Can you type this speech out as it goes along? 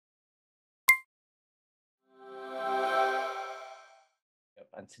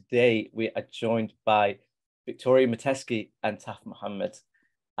and today we are joined by Victoria Matesky and Tafazal Mohammed,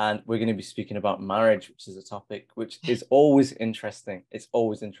 and we're going to be speaking about marriage, which is a topic which is always interesting. It's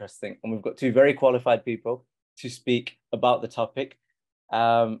always interesting, and we've got two very qualified people to speak about the topic.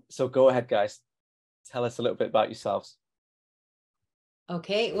 So go ahead, guys. Tell us a little bit about yourselves.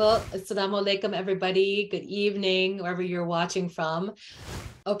 Okay, well, assalamu alaikum, everybody. Good evening, wherever you're watching from.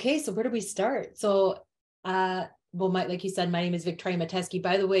 Okay, so where do we start? So, like you said, my name is Victoria Matesky.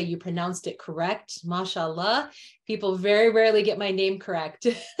 By the way, you pronounced it correct. MashaAllah. People very rarely get my name correct.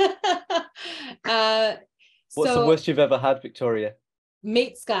 What's the worst you've ever had, Victoria?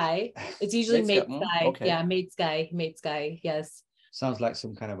 Matesky. It's usually Matesky. Okay. Yeah, Matesky. Yes. Sounds like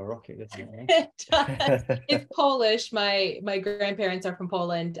some kind of a rocket, doesn't it? It does. It's Polish. My grandparents are from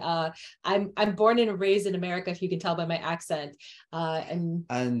Poland. I'm born and raised in America, if you can tell by my accent. And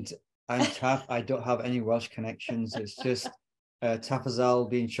I'm Taf. I don't have any Welsh connections. It's just Tafazal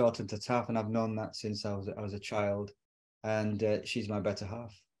being shortened to Taf, and I've known that since I was a child. And she's my better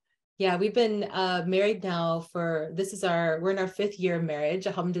half. Yeah, we've been married now we're in our 5th year of marriage,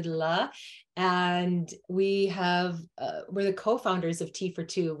 alhamdulillah. And we're the co-founders of Tea for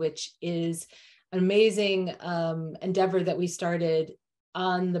Two, which is an amazing endeavor that we started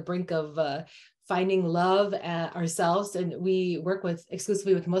on the brink of finding love ourselves. And we work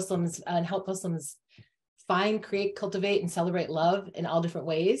exclusively with Muslims and help Muslims find, create, cultivate, and celebrate love in all different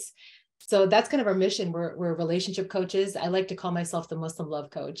ways. So that's kind of our mission. We're relationship coaches. I like to call myself the Muslim love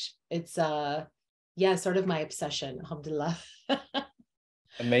coach. It's sort of my obsession, alhamdulillah.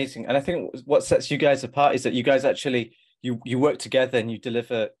 Amazing. And I think what sets you guys apart is that you guys actually you work together and you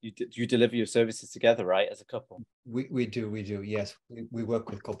deliver your services together, right, as a couple. We do, yes. We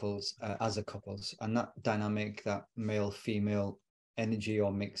work with couples as a couples, and that dynamic, that male-female energy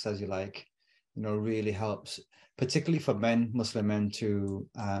or mix, as you like, really helps, particularly for men, Muslim men, to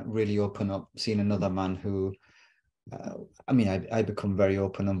really open up, seeing another man who I become very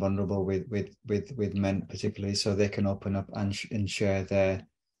open and vulnerable with men, particularly, so they can open up and share their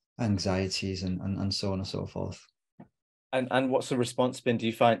anxieties and so on and so forth. And what's the response been? Do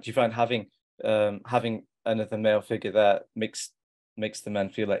you find having another male figure that makes the men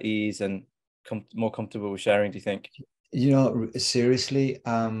feel at ease and more comfortable with sharing, do you think? Seriously,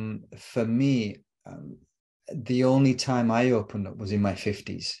 for me, the only time I opened up was in my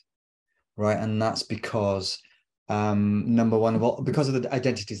 50s, right? And that's because number one, because of the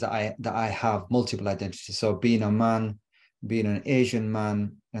identities that I have, multiple identities. So being a man, being an Asian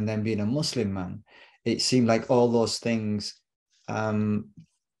man, and then being a Muslim man, it seemed like all those things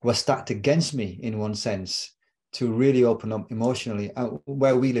were stacked against me in one sense to really open up emotionally.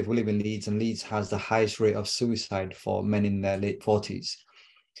 Where we live in Leeds, and Leeds has the highest rate of suicide for men in their late 40s.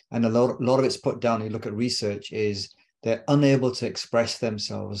 And a lot of it's put down, you look at research, is they're unable to express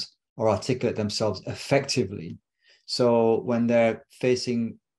themselves or articulate themselves effectively. So when they're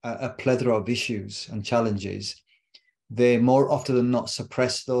facing a plethora of issues and challenges, they more often than not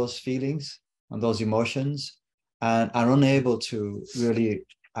suppress those feelings and those emotions and are unable to really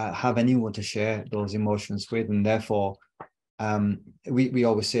have anyone to share those emotions with. And therefore, we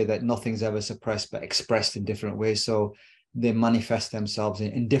always say that nothing's ever suppressed but expressed in different ways. So they manifest themselves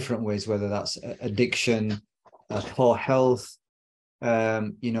in different ways, whether that's addiction, poor health,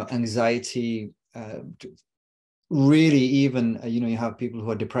 anxiety, really even, you have people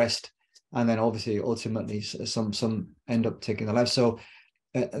who are depressed, and then obviously ultimately some end up taking their life. So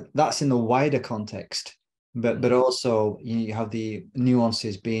that's in the wider context, but also you have the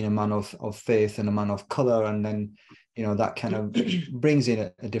nuances, being a man of faith and a man of color, and then that kind of brings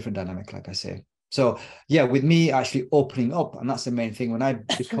in a different dynamic, like I say. So yeah, with me actually opening up, and that's the main thing, when I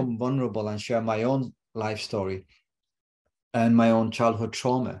become vulnerable and share my own life story and my own childhood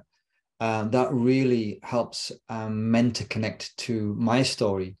trauma, that really helps men to connect to my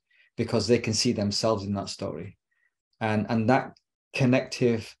story, because they can see themselves in that story, and that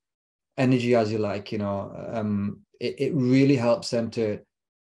connective energy, as you like, it really helps them to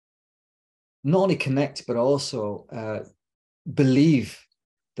not only connect but also believe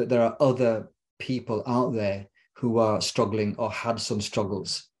that there are other people out there who are struggling or had some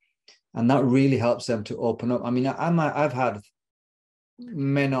struggles, and that really helps them to open up. I mean, I've had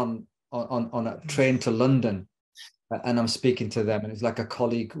men on a train to London, and I'm speaking to them, and it's like a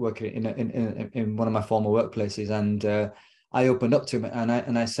colleague working in one of my former workplaces, and I opened up to him,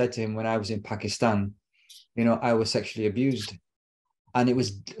 and I said to him, when I was in Pakistan, I was sexually abused, and it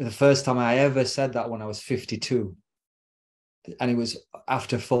was the first time I ever said that when I was 52, and it was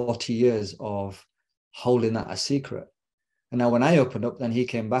after 40 years of holding that a secret. And now when I opened up, then he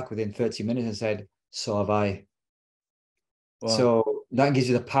came back within 30 minutes and said, so have I. Wow. So that gives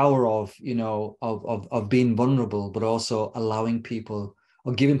you the power of, of being vulnerable, but also allowing people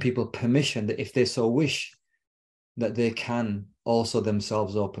or giving people permission that if they so wish, that they can also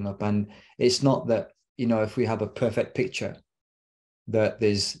themselves open up. And it's not that, if we have a perfect picture, that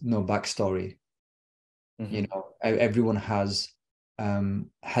there's no backstory. Everyone has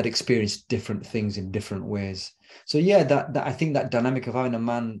had experienced different things in different ways. So yeah, that I think that dynamic of having a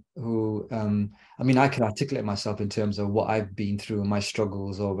man who, I can articulate myself in terms of what I've been through and my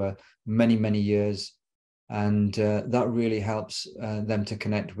struggles over many, many years. And that really helps them to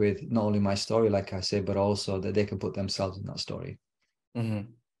connect with not only my story, like I say, but also that they can put themselves in that story. And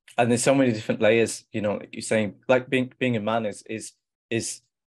there's so many different layers, like you're saying, like being a man is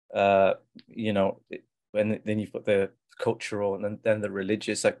when then you've got the cultural and then the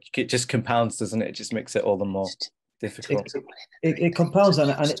religious, like it just compounds, doesn't it? It just makes it all the more difficult. It compounds,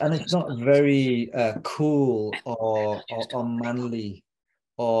 and it's not very cool or manly,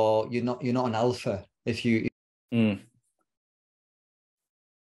 or you're not an alpha if you.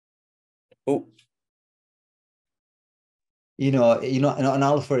 Oh. You're not an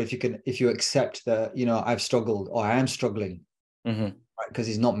alpha if you accept that, I've struggled or I am struggling. Right? Because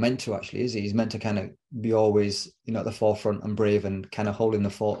he's not meant to, actually, is he? He's meant to kind of be always, at the forefront and brave and kind of holding the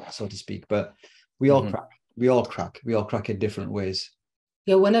fort, so to speak. But we all crack. We all crack in different ways.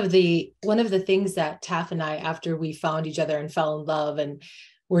 Yeah, one of the things that Taf and I, after we found each other and fell in love and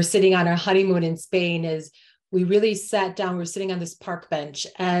we're sitting on our honeymoon in Spain, is we really sat down. We're sitting on this park bench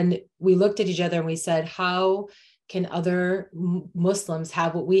and we looked at each other and we said, how can other Muslims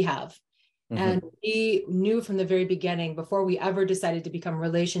have what we have? And we knew from the very beginning, before we ever decided to become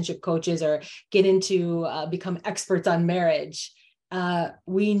relationship coaches or get into become experts on marriage,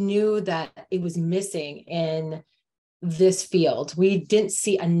 we knew that it was missing in this field. We didn't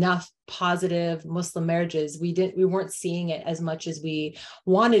see enough positive Muslim marriages. We weren't seeing it as much as we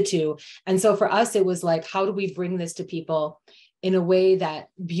wanted to. And so for us, it was like, how do we bring this to people in a way that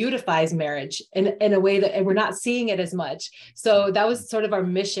beautifies marriage, in a way that we're not seeing it as much? So that was sort of our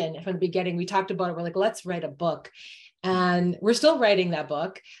mission from the beginning. We talked about it. We're like, let's write a book. And we're still writing that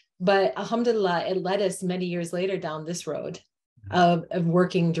book. But alhamdulillah, it led us many years later down this road of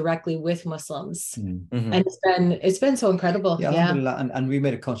working directly with Muslims. And it's been so incredible. Yeah. And we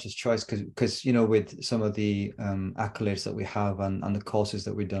made a conscious choice because with some of the accolades that we have and the courses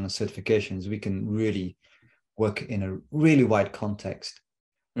that we've done and certifications, we can really work in a really wide context.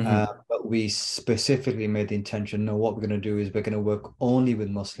 But we specifically made the intention, no, what we're going to do is we're going to work only with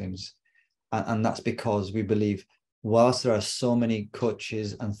Muslims. And that's because we believe, whilst there are so many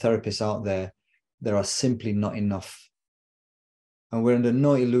coaches and therapists out there, there are simply not enough. And we're under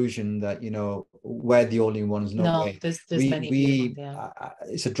no illusion that, we're the only ones. No way. There's many people, yeah.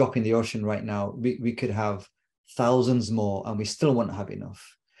 It's a drop in the ocean right now. We could have thousands more and we still won't have enough.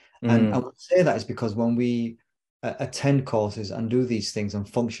 And I would say that is because when we attend courses and do these things and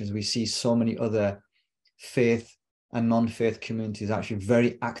functions, we see so many other faith and non-faith communities actually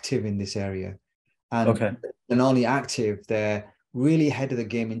very active in this area. And not only active, they're really ahead of the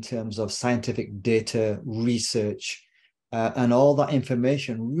game in terms of scientific data, research, and all that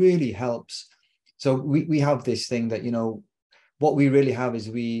information really helps. So we have this thing that, what we really have is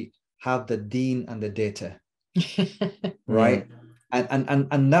we have the deen and the data, right?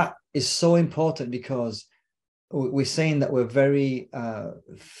 And that is so important because we're saying that we're very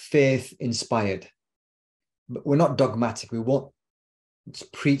faith inspired, but we're not dogmatic. We won't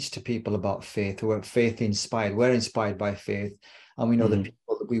preach to people about faith. We're faith inspired. We're inspired by faith. And we know the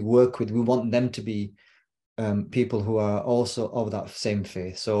people that we work with, we want them to be people who are also of that same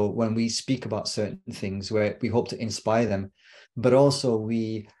faith. So when we speak about certain things, where we hope to inspire them, but also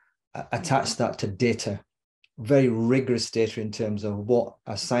we attach that to data, very rigorous data in terms of what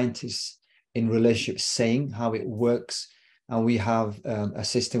a scientist in relationships saying, how it works. And we have a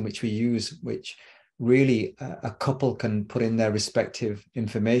system which we use, which really a couple can put in their respective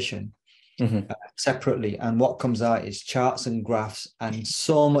information separately. And what comes out is charts and graphs and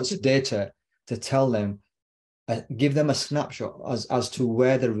so much data to tell them, give them a snapshot as to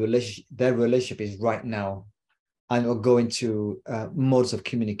where their relationship is right now. And it'll go into modes of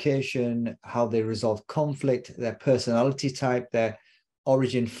communication, how they resolve conflict, their personality type, their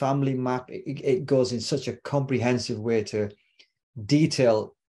origin family map. It goes in such a comprehensive way to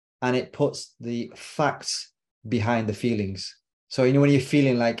detail, and it puts the facts behind the feelings. So, when you're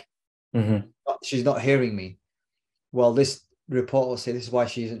feeling like she's not hearing me, well, this report will say this is why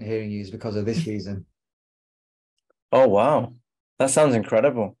she isn't hearing you, is because of this reason. Oh, wow. That sounds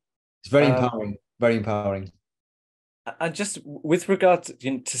incredible. It's very empowering, very empowering. And just with regard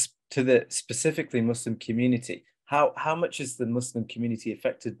to the specifically Muslim community, how much is the Muslim community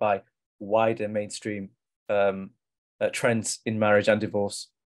affected by wider mainstream trends in marriage and divorce?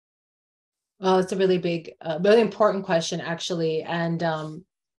 Well, it's a really big, really important question, actually. And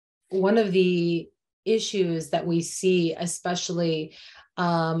one of the issues that we see, especially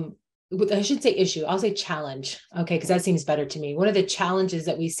I shouldn't say issue, I'll say challenge, okay, because that seems better to me. One of the challenges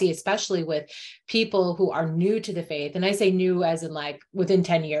that we see, especially with people who are new to the faith, and I say new as in like within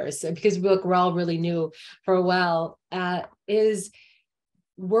 10 years, because we're all really new for a while, is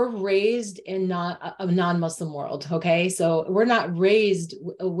we're raised in not a non-Muslim world, okay? So we're not raised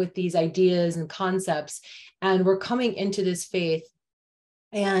with these ideas and concepts, and we're coming into this faith.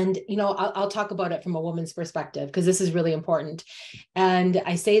 And, I'll talk about it from a woman's perspective, because this is really important. And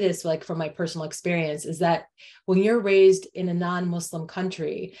I say this like from my personal experience, is that when you're raised in a non-Muslim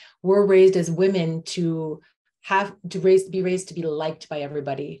country, we're raised as women to be raised to be liked by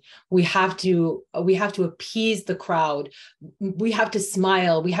everybody. We have to appease the crowd. We have to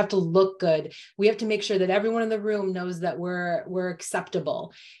smile. We have to look good. We have to make sure that everyone in the room knows that we're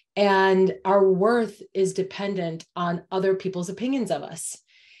acceptable. And our worth is dependent on other people's opinions of us.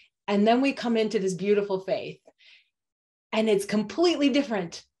 And then we come into this beautiful faith, and it's completely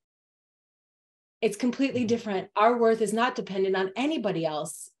different. It's completely different. Our worth is not dependent on anybody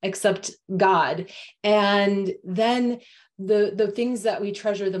else except God. And then the things that we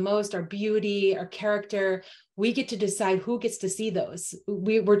treasure the most, our beauty, our character, we get to decide who gets to see those.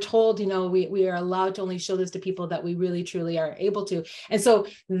 We're told, we are allowed to only show this to people that we really, truly are able to. And so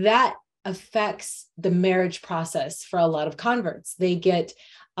that affects the marriage process for a lot of converts. They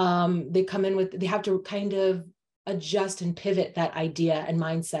come in with, they have to kind of adjust and pivot that idea and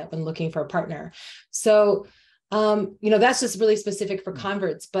mindset when looking for a partner. So, that's just really specific for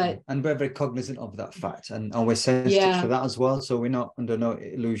converts, and we're very cognizant of that fact, and we're sensitive to that as well. So we're not under no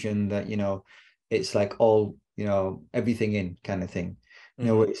illusion that, it's like all, everything in kind of thing.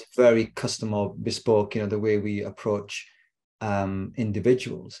 It's very custom or bespoke, the way we approach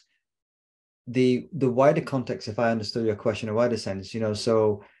individuals. The wider context, if I understood your question in a wider sense,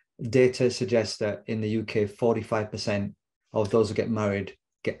 so data suggests that in the UK, 45% of those who get married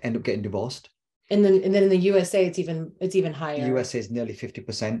end up getting divorced. And then in the USA, it's even higher. The USA is nearly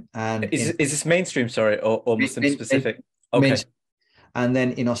 50%. And is this mainstream, sorry, or Muslim specific? Okay. And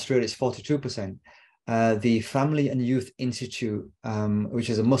then in Australia, it's 42%. The Family and Youth Institute, which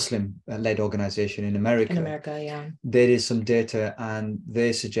is a Muslim-led organization in America. In America, yeah. There is some data, and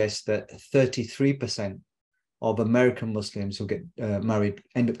they suggest that 33% of American Muslims who get married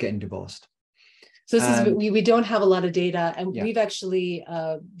end up getting divorced. So this is, we don't have a lot of data, and we've actually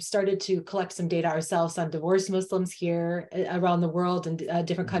started to collect some data ourselves on divorced Muslims here around the world and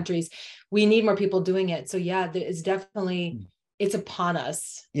different countries. We need more people doing it. So it's definitely, it's upon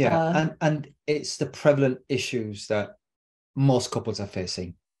us. Yeah, and it's the prevalent issues that most couples are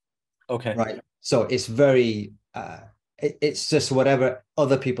facing. Okay. Right. So it's very, it's just whatever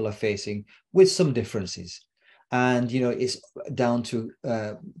other people are facing with some differences. And, it's down to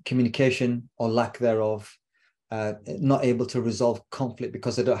communication or lack thereof, not able to resolve conflict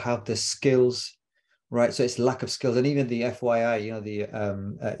because they don't have the skills, right? So it's lack of skills. And even the FYI,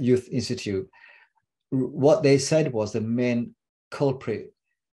 the Youth Institute, what they said was the main culprit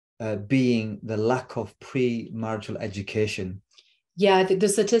being the lack of pre-marital education. Yeah, the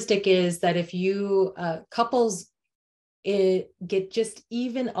statistic is that if you couples get just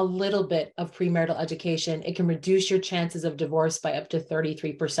even a little bit of premarital education, it can reduce your chances of divorce by up to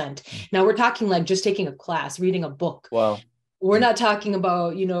 33%. Now we're talking like just taking a class, reading a book. Wow. We're not talking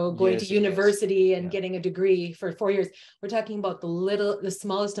about, going to university and getting a degree for 4 years. We're talking about the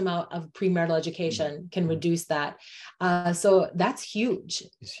smallest amount of premarital education can reduce that. So that's huge.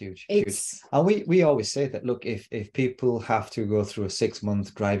 It's huge. And we always say that, look, if people have to go through a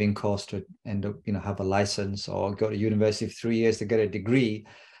 6-month driving course to end up, have a license, or go to university for 3 years to get a degree,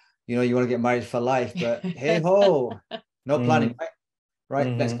 you want to get married for life, but hey ho, no planning,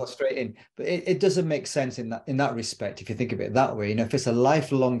 right? Let's go straight in. But it doesn't make sense in that respect, if you think of it that way. If it's a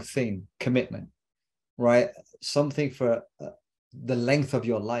lifelong thing, commitment, right? Something for the length of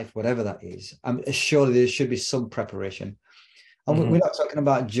your life, whatever that is, surely there should be some preparation. And we're not talking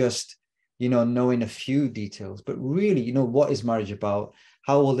about just, knowing a few details, but really, what is marriage about?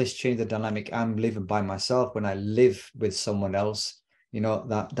 How will this change the dynamic I'm living by myself when I live with someone else?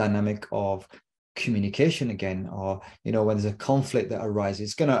 That dynamic of communication again, or when there's a conflict that arises,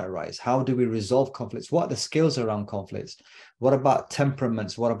 it's going to arise. How do we resolve conflicts? What are the skills around conflicts? What about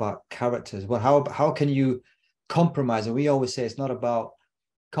temperaments? What about characters? How can you compromise? And we always say it's not about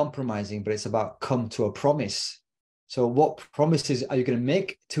compromising, but it's about come to a promise. So what promises are you going to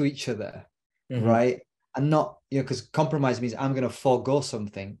make to each other, right? and not, because compromise means I'm going to forego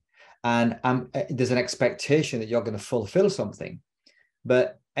something, and there's an expectation that you're going to fulfill something.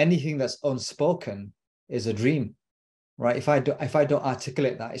 But anything that's unspoken is a dream, right? If I don't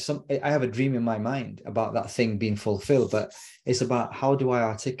articulate that, I have a dream in my mind about that thing being fulfilled, but it's about how do I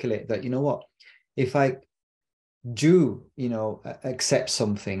articulate that, what, if I do, accept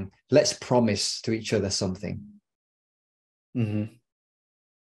something, let's promise to each other something. Mm-hmm.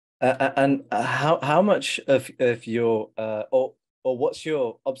 And how much of your or what's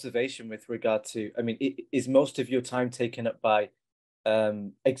your observation with regard to, I mean, is most of your time taken up by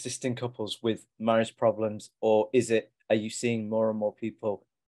existing couples with marriage problems, or are you seeing more and more people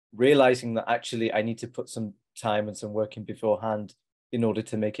realizing that actually I need to put some time and some work in beforehand in order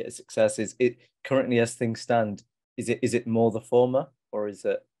to make it a success? Is it currently, as things stand, is it more the former, or is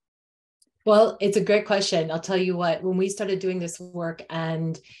it? Well, it's a great question. I'll tell you what, when we started doing this work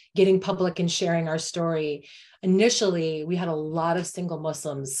and getting public and sharing our story, initially we had a lot of single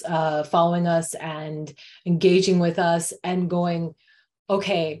Muslims following us and engaging with us and going,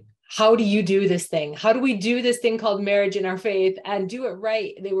 okay, how do you do this thing? How do we do this thing called marriage in our faith and do it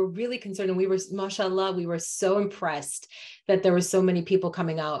right? They were really concerned. And we were, mashallah, we were so impressed that there were so many people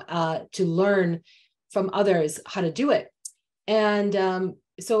coming out to learn from others how to do it. And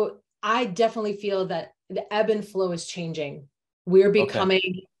so I definitely feel that the ebb and flow is changing. We're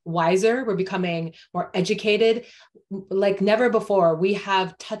becoming wiser. We're becoming more educated. Like never before, we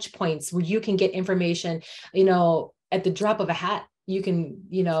have touch points where you can get information, at the drop of a hat. You can,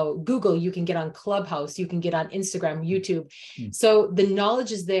 Google, you can get on Clubhouse, you can get on Instagram, YouTube. So the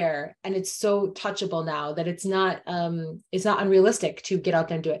knowledge is there, and it's so touchable now that it's not unrealistic to get out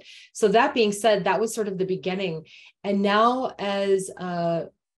there and do it. So that being said, that was sort of the beginning. And now as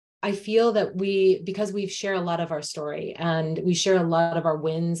I feel that because we've shared a lot of our story and we share a lot of our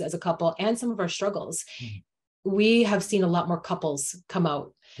wins as a couple and some of our struggles, we have seen a lot more couples come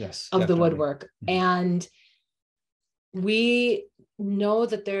out of the woodwork. And we know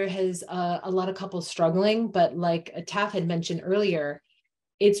that there has a lot of couples struggling, but like Taf had mentioned earlier,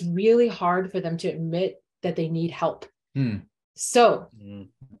 it's really hard for them to admit that they need help. So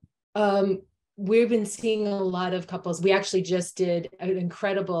we've been seeing a lot of couples. We actually just did an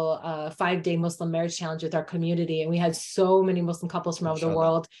incredible 5-day Muslim marriage challenge with our community, and we had so many Muslim couples from all over the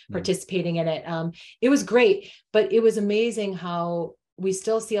world participating in it. It was great, but it was amazing how we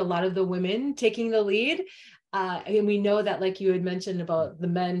still see a lot of the women taking the lead. And we know that, like you had mentioned about the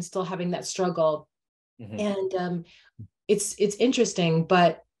men still having that struggle. And it's interesting,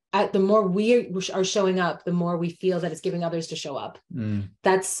 but the more we are showing up, the more we feel that it's giving others to show up.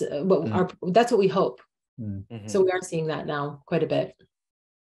 That's what we hope. So we are seeing that now quite a bit.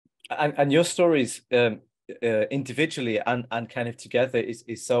 And your stories individually and kind of together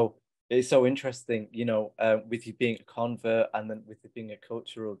is so interesting, with you being a convert and then with it being a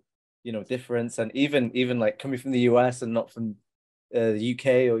cultural difference, and even like coming from the US and not from the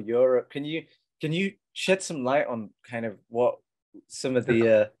UK or Europe. Can you shed some light on kind of what some of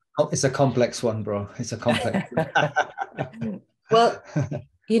the it's a complex one, bro. It's a complex well,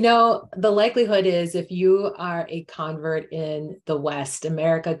 the likelihood is if you are a convert in the West,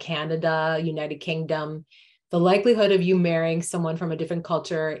 America, Canada, United Kingdom, the likelihood of you marrying someone from a different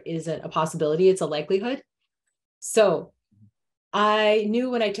culture isn't a possibility, it's a likelihood. So I knew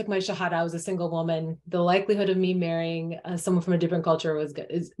when I took my Shahada, I was a single woman. The likelihood of me marrying someone from a different culture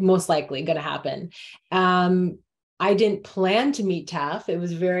is most likely going to happen. I didn't plan to meet Taf. It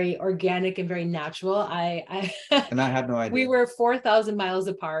was very organic and very natural. And I had no idea. We were 4,000 miles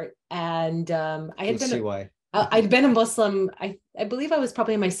apart, and I'd been a Muslim. I believe I was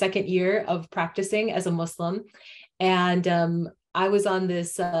probably in my second year of practicing as a Muslim, and I was on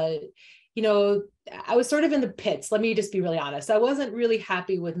this. I was sort of in the pits. Let me just be really honest. I wasn't really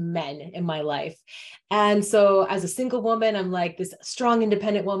happy with men in my life. And so as a single woman, I'm like this strong,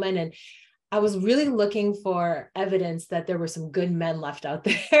 independent woman. And I was really looking for evidence that there were some good men left out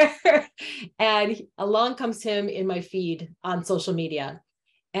there. And along comes him in my feed on social media.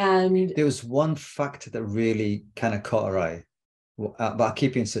 And there was one fact that really kind of caught our eye, but I'll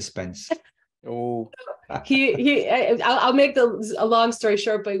keep you in suspense. I'll make a long story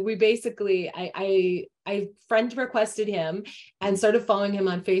short, but we basically, I friend requested him and started following him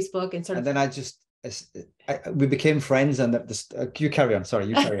on Facebook and then we became friends, and you carry on. Sorry,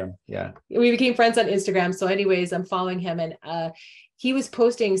 you carry on. Yeah. We became friends on Instagram. So anyways, I'm following him, and he was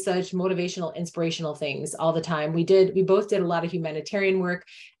posting such motivational, inspirational things all the time. We both did a lot of humanitarian work.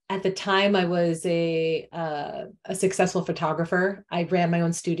 At the time, I was a successful photographer. I ran my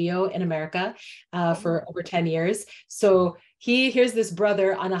own studio in America for over 10 years. So here's this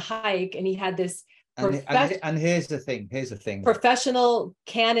brother on a hike, and he had this And here's the thing. Professional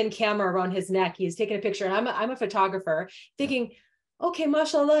Canon camera around his neck. He's taking a picture, and I'm a photographer, thinking, okay,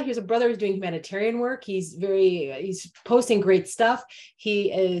 mashallah, here's a brother who's doing humanitarian work. He's posting great stuff.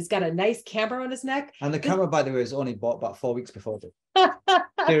 He is got a nice camera on his neck. And the camera, by the way, was only bought about 4 weeks before this.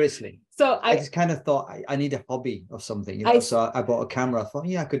 Seriously. So I just kind of thought I need a hobby of something, so I bought a camera. I thought,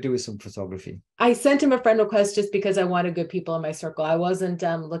 I could do with some photography. I sent him a friend request just because I wanted good people in my circle. I wasn't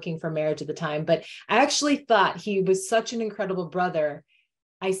looking for marriage at the time, but I actually thought he was such an incredible brother.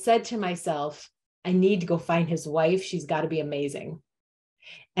 I said to myself, I need to go find his wife. She's got to be amazing.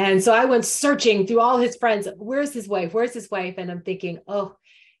 And so I went searching through all his friends. Where's his wife? Where's his wife? And I'm thinking, oh,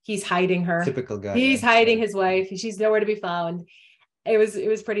 he's hiding her. Typical guy. He's hiding his wife. She's nowhere to be found. It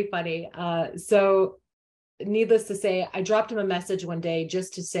was pretty funny. So needless to say, I dropped him a message one day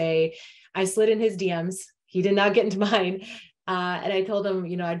just to say, I slid in his DMs. He did not get into mine. And I told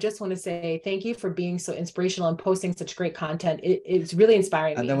him, I just want to say thank you for being so inspirational and posting such great content. It's really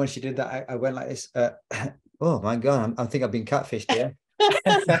inspiring. And then when she did that, I went like this. Oh my God, I think I've been catfished here.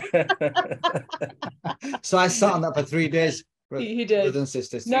 So I sat on that for 3 days. He did. Brothers and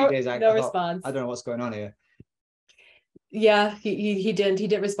sisters, 3 days. No response. I don't know what's going on here. Yeah, he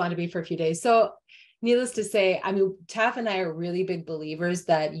didn't respond to me for a few days. So needless to say, I mean, Taf and I are really big believers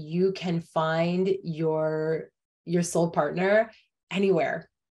that you can find your soul partner anywhere.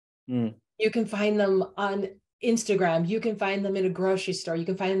 You can find them on Instagram. You can find them in a grocery store. You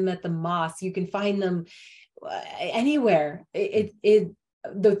can find them at the mosque. You can find them anywhere.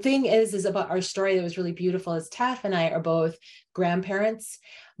 The thing is about our story that was really beautiful is Taf and I are both grandparents.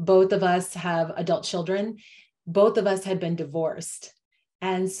 Both of us have adult children. Both of us had been divorced.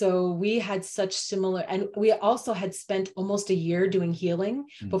 And so we had such similar, and we also had spent almost a year doing healing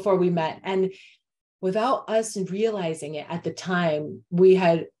before we met. And without us realizing it at the time, we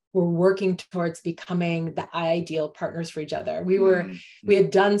were working towards becoming the ideal partners for each other. We had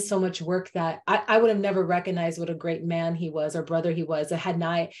done so much work that I would have never recognized what a great man he was or brother he was. I had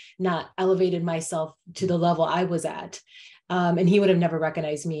not elevated myself to the level I was at. And he would have never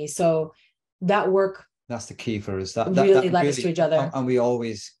recognized me. So that work. That's the key for us. That really led us to each other. And we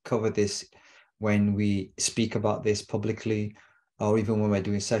always cover this when we speak about this publicly, or even when we're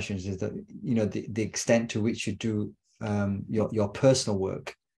doing sessions, is that, the extent to which you do your personal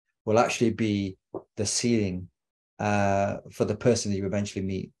work will actually be the ceiling for the person that you eventually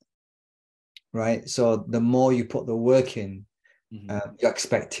meet, right? So the more you put the work in, your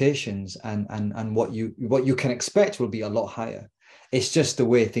expectations and what you can expect will be a lot higher. It's just the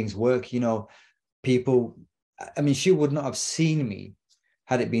way things work, people. I mean, she would not have seen me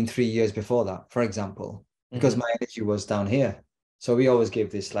had it been 3 years before that, for example, because my energy was down here. So we always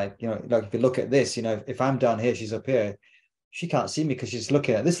give this, like if you look at this, if I'm down here, she's up here. She can't see me because she's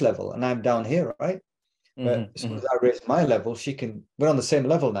looking at this level and I'm down here, right? But as soon as I raise my level, we're on the same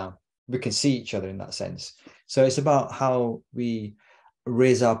level now. We can see each other in that sense. So it's about how we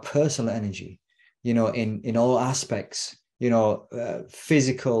raise our personal energy, in all aspects,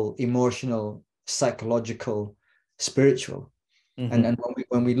 physical, emotional, psychological, spiritual. And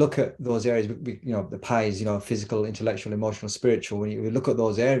when we look at those areas, the pies, physical, intellectual, emotional, spiritual, when you look at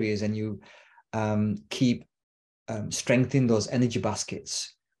those areas and you keep strengthening those energy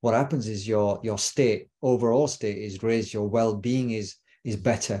baskets, what happens is your overall state is raised, your well-being is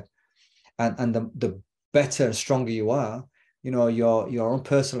better, and the better and stronger you are, your own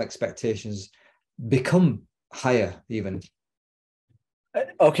personal expectations become higher even.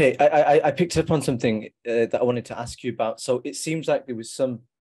 Okay, I picked up on something that I wanted to ask you about. So it seems like there was some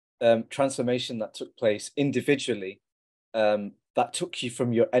transformation that took place individually that took you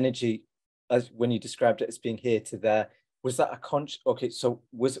from your energy, as when you described it as being here to there. Was that a conscious? Okay, so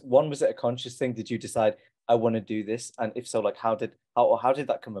was it a conscious thing? Did you decide I want to do this? And if so, like how did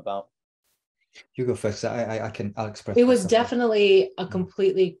that come about? You go first. I'll express. It was definitely a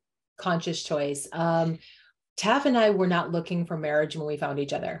completely conscious choice. Taf and I were not looking for marriage when we found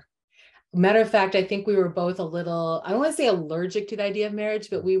each other. Matter of fact, I think we were both a little, I don't want to say allergic to the idea of marriage,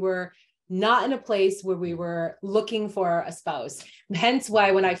 but we were not in a place where we were looking for a spouse. Hence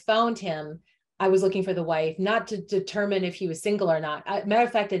why when I found him, I was looking for the wife, not to determine if he was single or not. Matter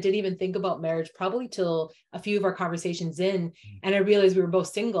of fact, I didn't even think about marriage probably till a few of our conversations in, and I realized we were both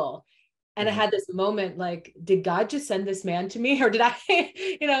single. And I had this moment like, did God just send this man to me? Or did I,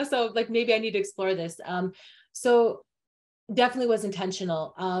 so like, maybe I need to explore this. So definitely was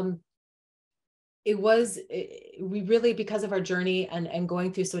intentional. We really, because of our journey and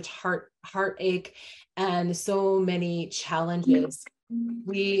going through so much heartache and so many challenges,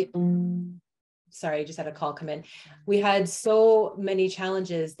 we sorry, I just had a call come in. We had so many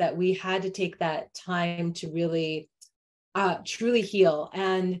challenges that we had to take that time to really truly heal.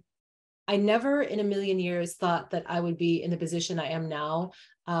 And I never in a million years thought that I would be in the position I am now,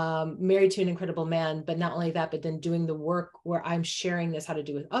 married to an incredible man, but not only that, but then doing the work where I'm sharing this how to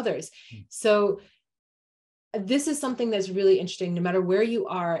do with others. So this is something that's really interesting, no matter where you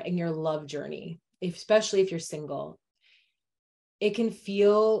are in your love journey, especially if you're single. It can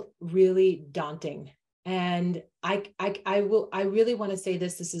feel really daunting. And I really want to say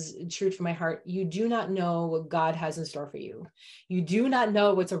this is true from my heart. You do not know what God has in store for you. You do not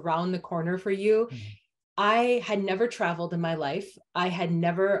know what's around the corner for you. I had never traveled in my life. I didn't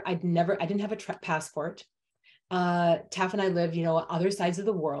have a passport. Taff and I lived, on other sides of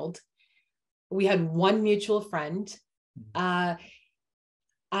the world. We had one mutual friend. I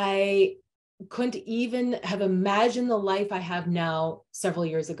couldn't even have imagined the life I have now several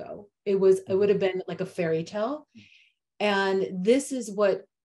years ago. It would have been like a fairy tale. And this is what,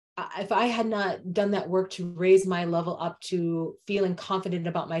 if I had not done that work to raise my level up to feeling confident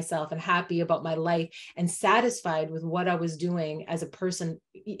about myself and happy about my life and satisfied with what I was doing as a person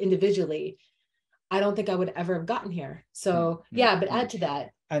individually, I don't think I would ever have gotten here. So but add to that.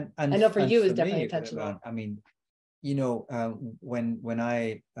 And I know for you is definitely me, intentional. I mean, when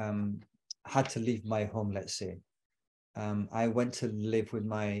I had to leave my home, let's say, I went to live with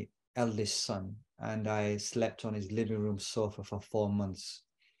my eldest son, and I slept on his living room sofa for 4 months.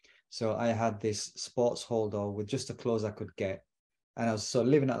 So I had this sports holder with just the clothes I could get, and I was so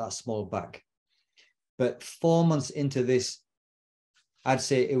living at that small back. But 4 months into this, I'd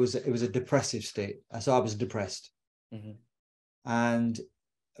say it was a depressive state. So I was depressed. And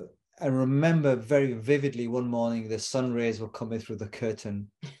I remember very vividly one morning the sun rays were coming through the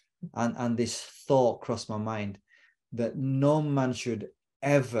curtain, and this thought crossed my mind that no man should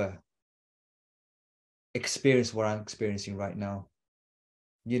ever experience what I'm experiencing right now.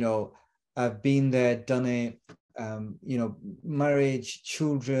 I've been there, done it, marriage,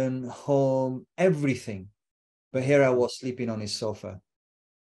 children, home, everything. But here I was sleeping on his sofa.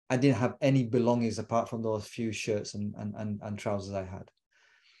 I didn't have any belongings apart from those few shirts and trousers I had.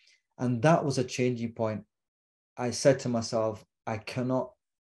 And that was a changing point. I said to myself, I cannot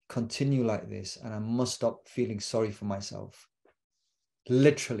continue like this, and I must stop feeling sorry for myself.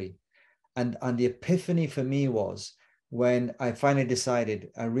 Literally. And the epiphany for me was when I finally decided,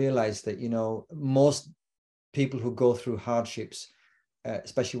 I realized that, most people who go through hardships,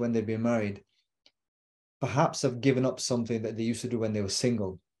 especially when they've been married, perhaps have given up something that they used to do when they were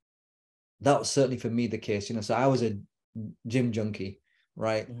single. That was certainly for me the case. So I was a gym junkie,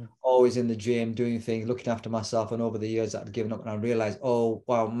 right? Always in the gym, doing things, looking after myself. And over the years I'd given up, and I realized, oh,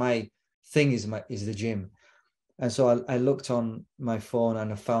 wow, my thing is the gym. And so I looked on my phone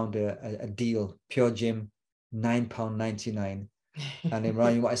and I found a deal, Pure Gym, £9.99. And in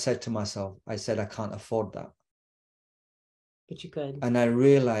Ryan, what I said to myself, I said, I can't afford that. But you could. And I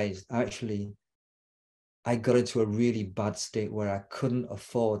realized, actually, I got into a really bad state where I couldn't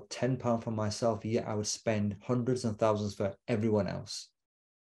afford £10 for myself, yet I would spend hundreds and thousands for everyone else.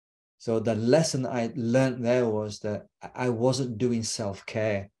 So the lesson I learned there was that I wasn't doing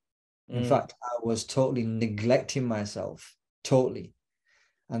self-care. In fact, I was totally neglecting myself, totally.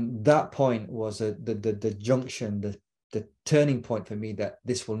 And that point was the junction, the turning point for me that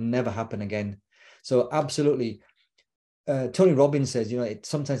this will never happen again. So absolutely, Tony Robbins says, it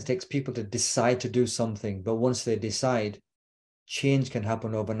sometimes takes people to decide to do something, but once they decide, change can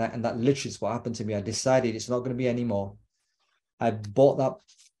happen overnight. And that literally is what happened to me. I decided it's not going to be anymore. I bought that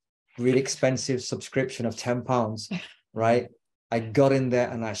really expensive subscription of £10, right? I got in there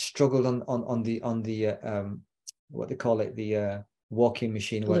and I struggled on the what they call it, the walking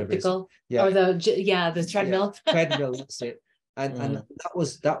machine, whatever it is. Yeah. Or the treadmill. Yeah, treadmill, that's it. And that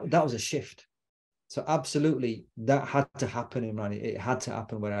was a shift. So absolutely, that had to happen, Imran. It had to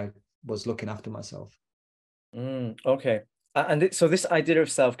happen when I was looking after myself. Okay. And so this idea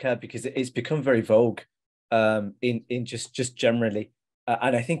of self-care, because it's become very vogue in just generally.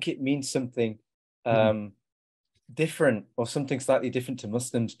 And I think it means something different, or something slightly different to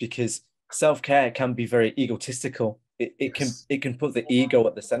Muslims, because self-care can be very egotistical. It can put the ego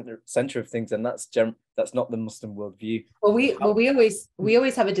at the center of things, and that's not the Muslim worldview. Well, we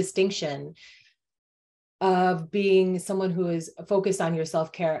always have a distinction of being someone who is focused on your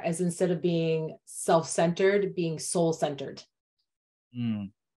self-care, as instead of being self-centered, being soul-centered.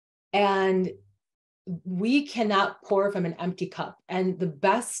 And we cannot pour from an empty cup. And the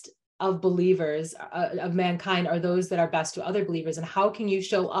best of believers, of mankind, are those that are best to other believers. And how can you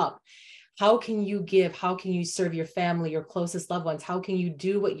show up? How can you give? How can you serve your family, your closest loved ones? How can you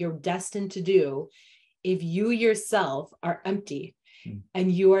do what you're destined to do if you yourself are empty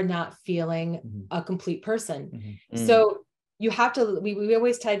and you are not feeling a complete person? So you have to, we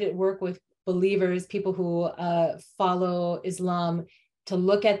always try to work with believers, people who follow Islam, to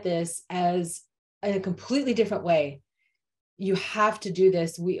look at this as in a completely different way. You have to do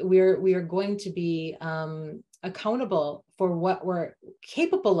this. We are going to be accountable for what we're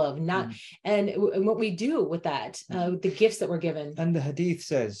capable of, not and what we do with that, the gifts that we're given. And the hadith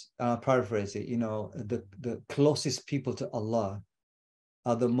says, I'll paraphrase it, you know, the closest people to Allah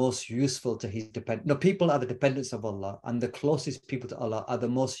are the most useful to his dependents. No, people are the dependents of Allah, and the closest people to Allah are the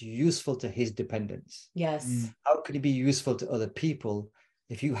most useful to his dependents. Yes. How could you be useful to other people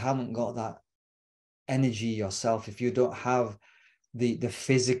if you haven't got that energy yourself, if you don't have the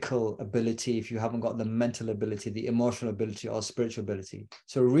physical ability, if you haven't got the mental ability, the emotional ability, or spiritual ability?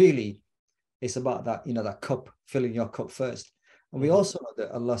 So really, it's about that, you know, that cup, filling your cup first. And we also know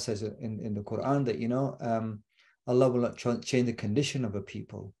that Allah says in the Quran that, you know, Allah will not change the condition of a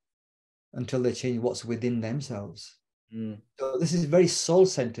people until they change what's within themselves. So this is very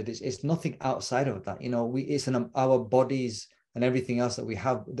soul-centered. It's nothing outside of that. You know, it's our bodies and everything else that we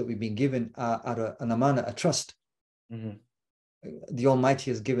have, that we've been given an amana, a trust. The Almighty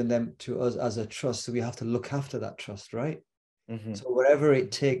has given them to us as a trust. So we have to look after that trust, right? So whatever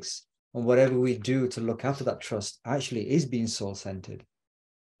it takes and whatever we do to look after that trust actually is being soul-centered.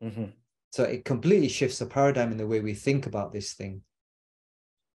 So it completely shifts the paradigm in the way we think about this thing.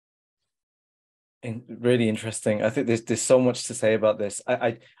 Really interesting. I think there's so much to say about this.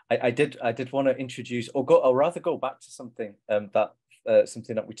 I did want to introduce, or rather go back to something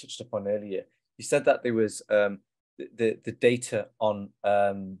something that we touched upon earlier. You said that there was the data on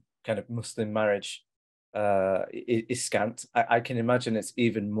kind of Muslim marriage is scant. I can imagine it's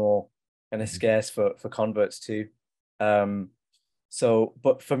even more kind of scarce for converts too. So,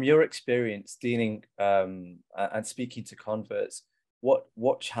 but from your experience dealing and speaking to converts,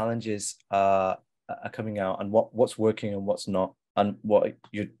 what challenges are coming out, and what's working and what's not, and what are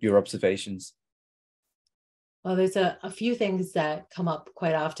your observations? Well, there's a few things that come up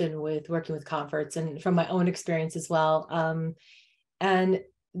quite often with working with converts, and from my own experience as well. And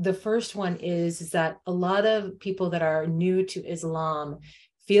the first one is that a lot of people that are new to Islam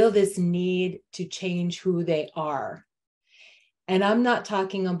feel this need to change who they are. And I'm not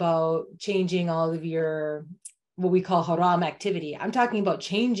talking about changing all of your, what we call haram activity. I'm talking about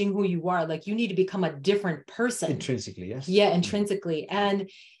changing who you are. Like, you need to become a different person. Intrinsically, yes. Yeah, intrinsically. And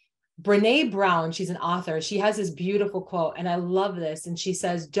Brene Brown, she's an author. She has this beautiful quote, and I love this. And she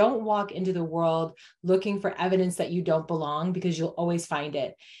says, don't walk into the world looking for evidence that you don't belong, because you'll always find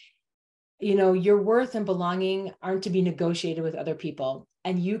it. You know, your worth and belonging aren't to be negotiated with other people,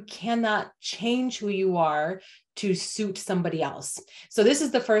 and you cannot change who you are to suit somebody else. So this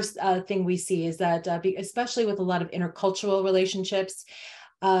is the first thing we see, is that especially with a lot of intercultural relationships,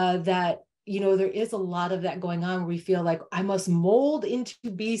 that, you know, there is a lot of that going on where we feel like I must mold into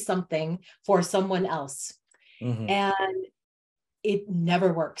be something for someone else. And it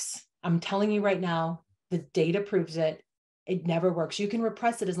never works. I'm telling you right now, the data proves it. It never works. You can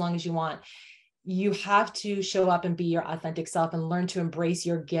repress it as long as you want. You have to show up and be your authentic self and learn to embrace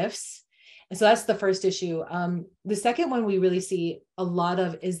your gifts. And so that's the first issue. The second one we really see a lot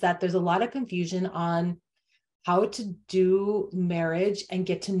of is that there's a lot of confusion on how to do marriage and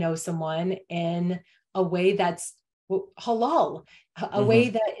get to know someone in a way that's halal, a way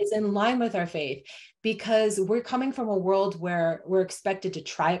that is in line with our faith, because we're coming from a world where we're expected to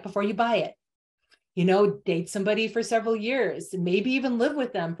try it before you buy it. You know, date somebody for several years, maybe even live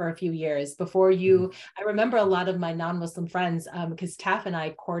with them for a few years before you. I remember a lot of my non-Muslim friends, because Taf and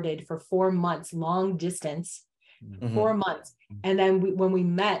I courted for 4 months, long distance, 4 months. And then when we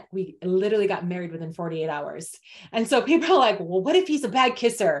met, we literally got married within 48 hours. And so people are like, well, what if he's a bad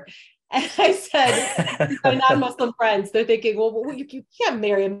kisser? And I said, my non-Muslim friends, they're thinking, well, you can't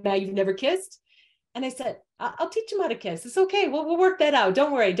marry a man you've never kissed. And I said, I'll teach him how to kiss. It's okay. We'll work that out.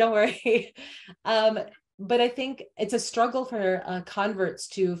 Don't worry. But I think it's a struggle for converts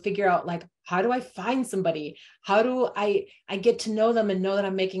to figure out, like, how do I find somebody? How do I get to know them and know that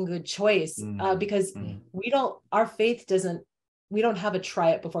I'm making a good choice? Because our faith doesn't, we don't have a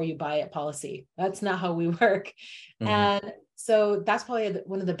try it before you buy it policy. That's not how we work. And so that's probably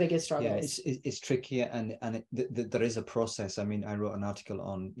one of the biggest struggles. Yeah, it's tricky, and there is a process. I mean, I wrote an article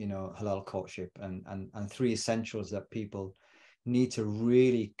on, you know, halal courtship and 3 essentials that people need to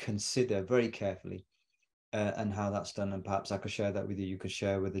really consider very carefully, and how that's done. And perhaps I could share that with you. You could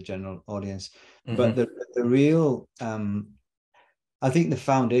share with the general audience. But the real I think the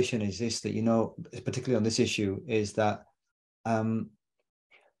foundation is this, that, you know, particularly on this issue, is that,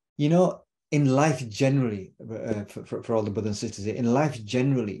 you know, in life generally, for all the brothers and sisters, in life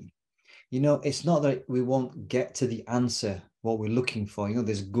generally, you know, it's not that we won't get to the answer, what we're looking for. You know,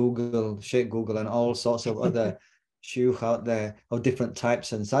 there's Google, Sheikh Google, and all sorts of other shuyukh out there of different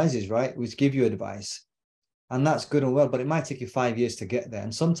types and sizes, right? Which give you advice. And that's good and well, but it might take you 5 years to get there.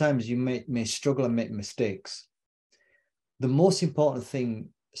 And sometimes you may struggle and make mistakes. The most important thing,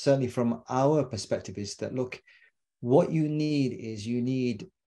 certainly from our perspective, is that, look, what you need is, you need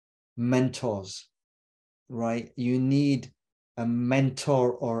mentors, right? You need a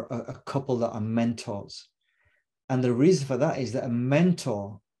mentor or a couple that are mentors. And the reason for that is that a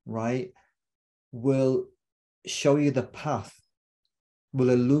mentor, right, will show you the path, will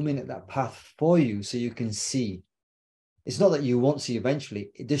illuminate that path for you so you can see. It's not that you won't see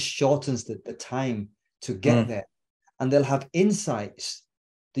eventually, it just shortens the time to get there. And they'll have insights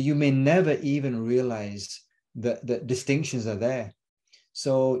that you may never even realize that the distinctions are there.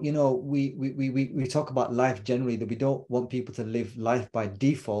 So, you know, we talk about life generally, that we don't want people to live life by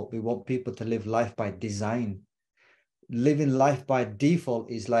default. We want people to live life by design. Living life by default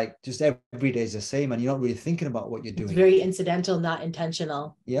is like just every day is the same, and you're not really thinking about what you're doing. It's very incidental, not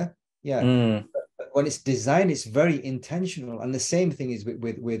intentional. Yeah. But when it's designed, it's very intentional. And the same thing is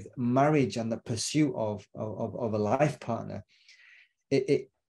with marriage and the pursuit of a life partner. It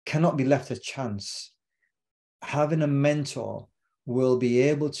cannot be left to chance. Having a mentor will be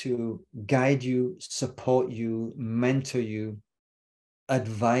able to guide you, support you, mentor you,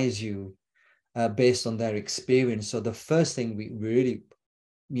 advise you based on their experience. So the first thing we really,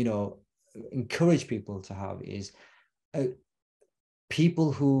 you know, encourage people to have is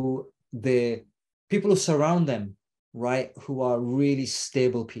people who surround them, right, who are really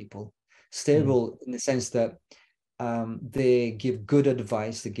stable people. Stable in the sense that they give good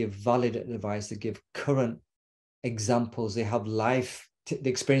advice, they give valid advice, they give current examples, they have life, they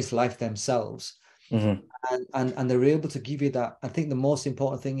experience life themselves, and they're able to give you that. I think the most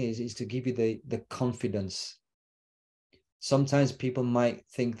important thing is to give you the confidence. Sometimes people might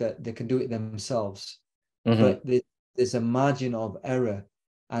think that they can do it themselves, but there's a margin of error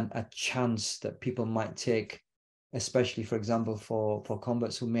and a chance that people might take, especially, for example, for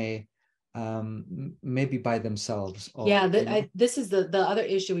converts who may maybe by themselves. Or, this is the other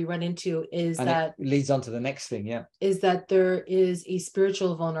issue we run into, is and that it leads on to the next thing, is that there is a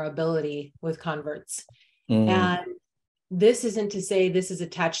spiritual vulnerability with converts. And this isn't to say this is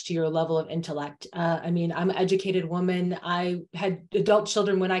attached to your level of intellect. I mean, I'm an educated woman. I had adult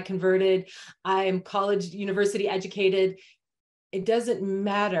children when I converted. I'm college, university educated. It doesn't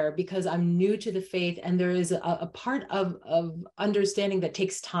matter, because I'm new to the faith, and there is a part of understanding that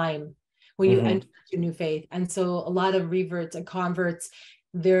takes time when you enter a new faith. And so a lot of reverts and converts,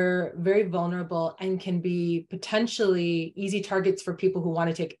 they're very vulnerable and can be potentially easy targets for people who want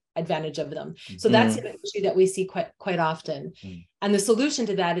to take advantage of them. So that's an issue that we see quite often. And the solution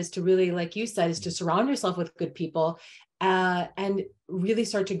to that is to really, like you said, is to surround yourself with good people and really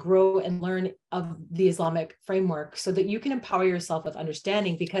start to grow and learn of the Islamic framework so that you can empower yourself with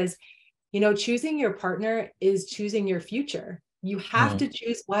understanding. Because, you know, choosing your partner is choosing your future. You have to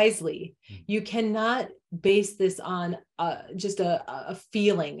choose wisely. You cannot base this on just a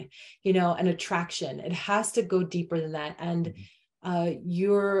feeling, you know, an attraction. It has to go deeper than that. And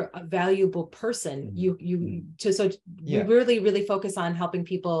you're a valuable person. We really focus on helping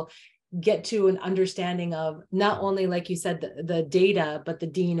people get to an understanding of not only, like you said, the data, but the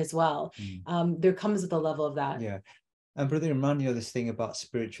deen as well. There comes with a level of that. Yeah. And brother, remind you of this thing about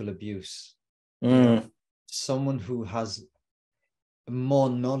spiritual abuse. You know, someone who has more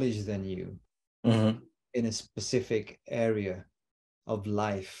knowledge than you in a specific area of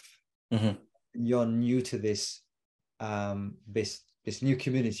life. You're new to this this new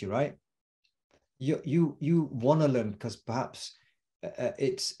community, right? You want to learn because perhaps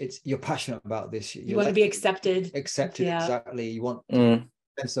it's you're passionate about this. You want to be accepted. Yeah. Exactly. You want a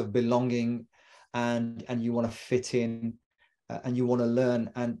sense of belonging, and you want to fit in, and you want to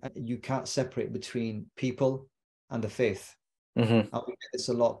learn, and you can't separate between people and the faith. And we get this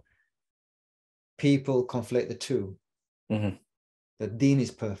a lot. People conflate the two. The deen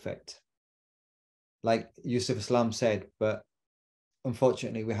is perfect, like Yusuf Islam said, but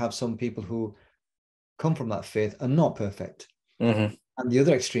unfortunately we have some people who come from that faith are not perfect. And the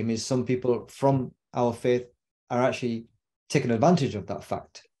other extreme is some people from our faith are actually taking advantage of that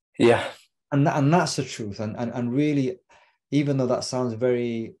fact. Yeah. And that's the truth. And really, even though that sounds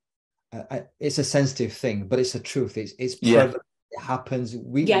very, it's a sensitive thing, but it's the truth. It's prevalent it happens.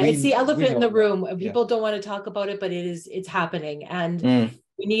 It's the elephant in the room. Yeah. People don't want to talk about it, but it's happening. And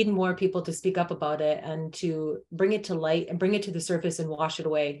we need more people to speak up about it and to bring it to light and bring it to the surface and wash it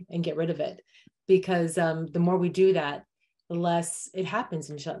away and get rid of it. Because the more we do that, the less it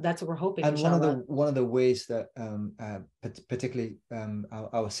happens. That's what we're hoping. And one of the ways that particularly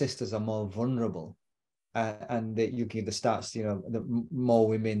our sisters are more vulnerable, and that you give the stats, you know, the more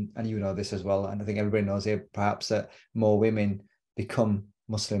women, and you know this as well, and I think everybody knows here perhaps that more women become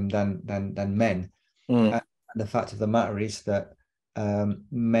Muslim than men. And the fact of the matter is that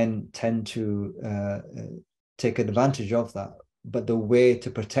men tend to take advantage of that. But the way to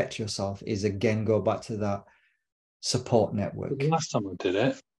protect yourself is, again, go back to that support network. The last time I did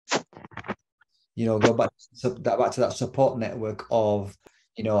it, you know, go back to that support network of,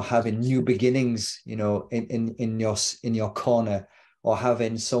 you know, having new beginnings, you know, in your corner, or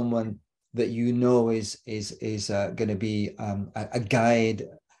having someone that you know is going to be a guide,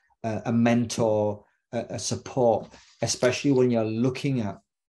 a mentor, a support, especially when you're looking at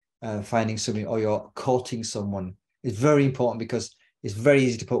finding something or you're courting someone. It's very important, because it's very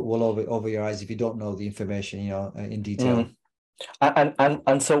easy to put wool over your eyes if you don't know the information, you know, in detail.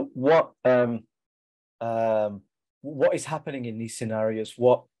 And so what is happening in these scenarios?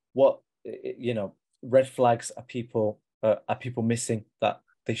 What you know, red flags are people missing that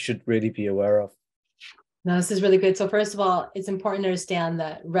they should really be aware of? No, this is really good. So first of all, it's important to understand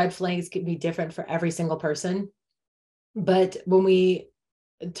that red flags can be different for every single person. But when we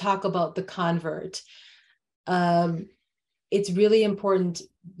talk about the convert, it's really important,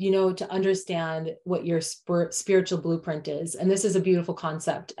 you know, to understand what your spiritual blueprint is. And this is a beautiful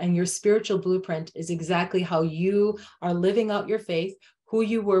concept. And your spiritual blueprint is exactly how you are living out your faith, who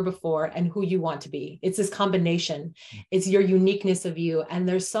you were before, and who you want to be. It's this combination. It's your uniqueness of you. And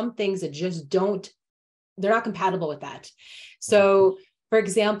there's some things that just they're not compatible with that. So, for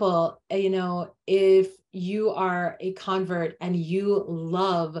example, you know, if you are a convert and you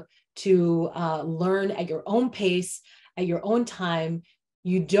love to learn at your own pace, at your own time,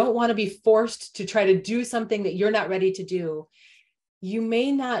 you don't want to be forced to try to do something that you're not ready to do, you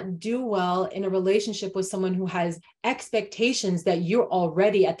may not do well in a relationship with someone who has expectations that you're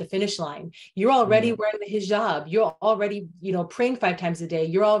already at the finish line. You're already wearing the hijab. You're already, you know, praying 5 times a day.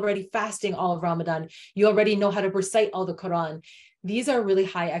 You're already fasting all of Ramadan. You already know how to recite all the Quran. These are really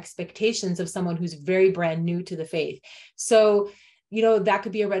high expectations of someone who's very brand new to the faith. So, you know, that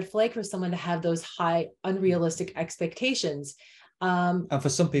could be a red flag for someone to have those high, unrealistic expectations. And for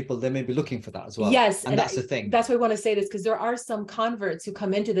some people, they may be looking for that as well. Yes. And that's the thing. That's why I want to say this, because there are some converts who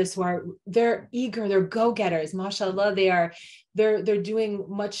come into this who they're eager, they're go-getters, mashallah. They're doing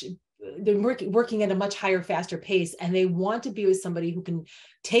much, they're working at a much higher, faster pace, and they want to be with somebody who can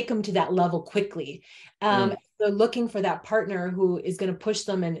take them to that level quickly. They're looking for that partner who is going to push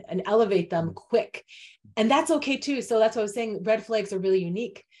them and elevate them quick. And that's okay too. So that's what I was saying. Red flags are really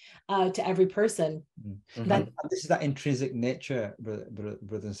unique to every person. And this is that intrinsic nature,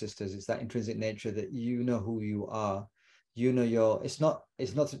 brothers and sisters. It's that intrinsic nature that you know who you are. You know it's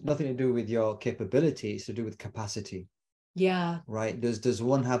nothing to do with your capability. It's to do with capacity. Yeah. Right. Does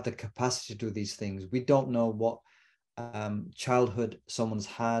one have the capacity to do these things? We don't know what childhood someone's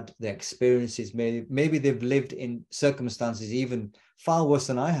had, their experiences. Maybe they've lived in circumstances even far worse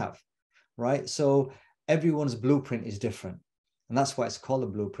than I have. Right. So everyone's blueprint is different. And that's why it's called a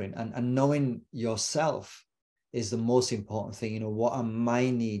blueprint. And knowing yourself is the most important thing. You know, what are my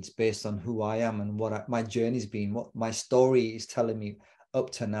needs based on who I am and what my journey's been, what my story is telling me up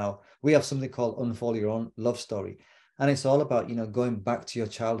to now. We have something called Unfold Your Own Love Story. And it's all about, you know, going back to your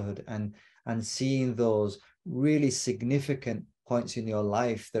childhood and seeing those really significant points in your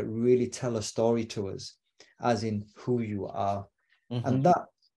life that really tell a story to us, as in who you are. And that,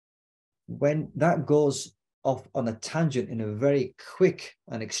 when that goes off on a tangent in a very quick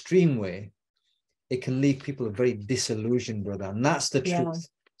and extreme way, it can leave people very disillusioned, brother. And that's the truth.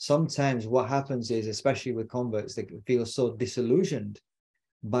 Sometimes what happens is, especially with converts, they feel so disillusioned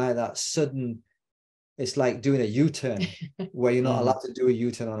by that sudden, it's like doing a U-turn where you're not allowed to do a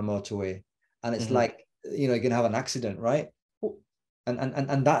U-turn on a motorway. And it's like, you know, you're gonna have an accident, right?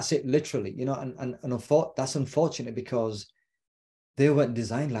 And that's it, literally, you know, and that's unfortunate, because they weren't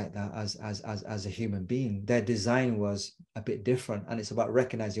designed like that as a human being. Their design was a bit different. And it's about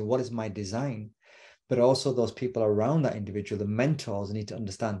recognizing what is my design, but also those people around that individual, the mentors, need to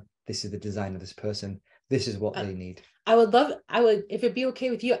understand this is the design of this person. This is what they need. I would, if it'd be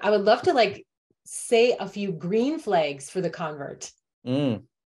okay with you, I would love to like say a few green flags for the convert. Because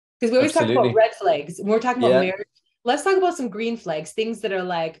we always talk about red flags. When we're talking about marriage, let's talk about some green flags, things that are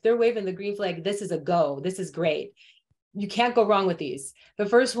like, they're waving the green flag. This is a go. This is great. you can't go wrong with these. The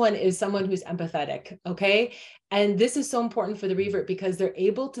first one is someone who's empathetic, okay? And this is so important for the revert because they're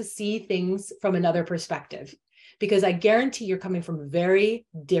able to see things from another perspective. Because I guarantee you're coming from very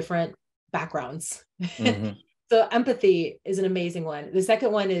different backgrounds. Mm-hmm. So empathy is an amazing one. The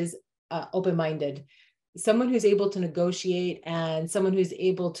second one is open-minded. Someone who's able to negotiate and someone who's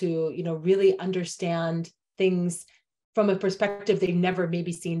able to, you know, really understand things from a perspective they've never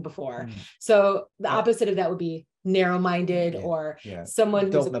maybe seen before. So the opposite of that would be narrow-minded, or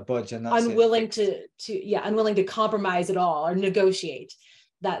someone who's unwilling unwilling to compromise at all or negotiate.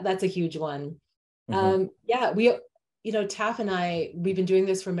 That's a huge one. We, you know, Taf and I, we've been doing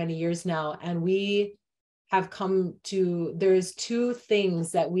this for many years now, and we have come to, there's two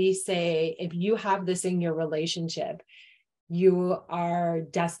things that we say, if you have this in your relationship, you are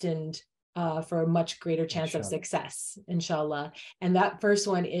destined for a much greater chance of success, inshallah. And that first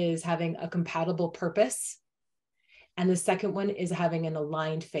one is having a compatible purpose. And the second one is having an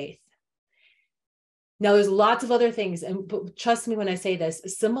aligned faith. Now, there's lots of other things, and trust me when I say this,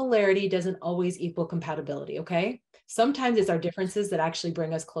 similarity doesn't always equal compatibility, okay? Sometimes it's our differences that actually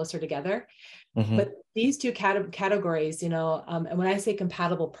bring us closer together. But these two categories, you know, and when I say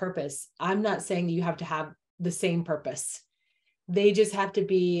compatible purpose, I'm not saying that you have to have the same purpose. They just have to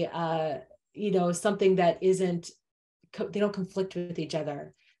be, you know, something that isn't, they don't conflict with each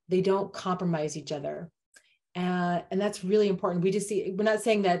other. They don't compromise each other. And that's really important. We just see, we're not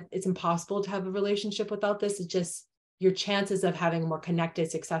saying that it's impossible to have a relationship without this. It's just your chances of having a more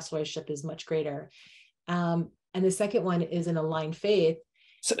connected, successful relationship is much greater. And the second one is an aligned faith.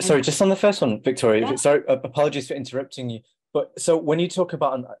 Sorry, just on the first one, Victoria, sorry, apologies for interrupting you. But so when you talk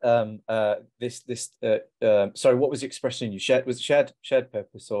about sorry, what was the expression you shared? Was it shared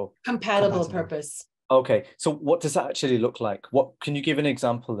purpose or compatible purpose? Okay, so what does that actually look like? What can you give an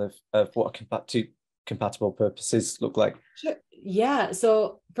example of what compatible purposes look like? Sure. Yeah.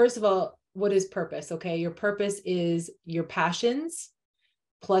 So first of all, what is purpose? Okay, your purpose is your passions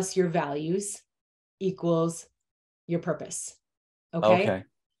plus your values equals your purpose. Okay.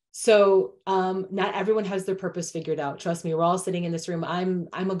 So not everyone has their purpose figured out. Trust me, we're all sitting in this room. I'm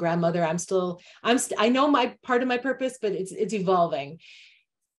a grandmother. I know my part of my purpose, but it's evolving.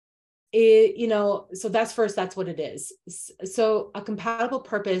 You know, so that's what it is. So a compatible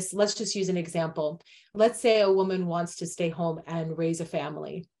purpose, let's just use an example. Let's say a woman wants to stay home and raise a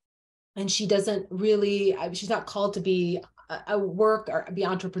family, and she doesn't really, she's not called to be a work or be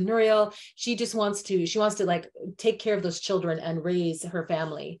entrepreneurial. She wants to like take care of those children and raise her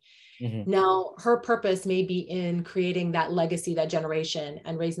family. Now, her purpose may be in creating that legacy, that generation,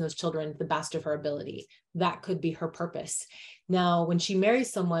 and raising those children to the best of her ability. That could be her purpose. Now, when she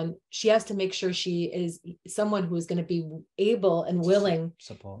marries someone, she has to make sure she is someone who is going to be able and willing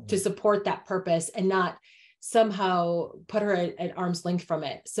to support that purpose and not somehow put her at arm's length from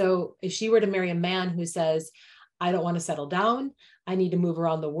it. So if she were to marry a man who says, I don't want to settle down, I need to move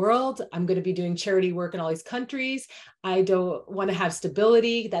around the world, I'm going to be doing charity work in all these countries, I don't want to have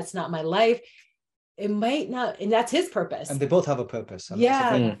stability, that's not my life, it might not, and that's his purpose. And they both have a purpose. And they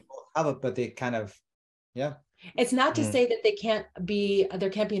both have it, but they kind of, It's not to say that there can't be a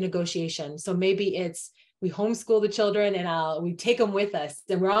negotiation. So maybe it's, we homeschool the children and we take them with us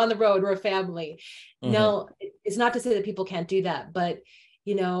and we're on the road, we're a family. No, it's not to say that people can't do that, but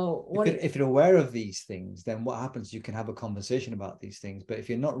you know, if you're aware of these things, then what happens, you can have a conversation about these things. But if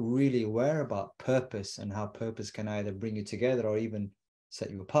you're not really aware about purpose and how purpose can either bring you together or even set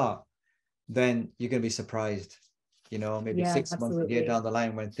you apart, then you're going to be surprised, you know, maybe 6 months, a year down the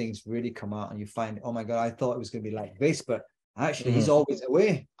line when things really come out and you find, oh my God, I thought it was going to be like this, but actually he's always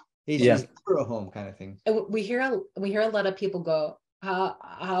away. He's never at home, kind of thing. And we hear a lot of people go,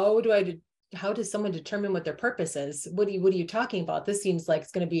 how does someone determine what their purpose is? What are you talking about? This seems like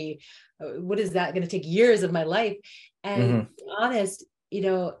it's going to be, what is that going to take years of my life? And to be honest, you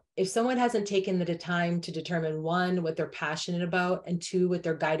know, if someone hasn't taken the time to determine, one, what they're passionate about, and two, what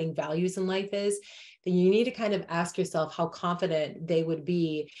their guiding values in life is, then you need to kind of ask yourself how confident they would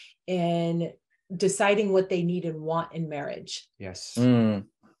be in deciding what they need and want in marriage. Yes.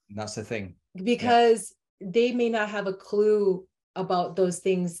 That's the thing. Because they may not have a clue about those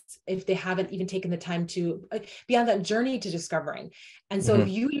things if they haven't even taken the time to be on that journey to discovering. And so if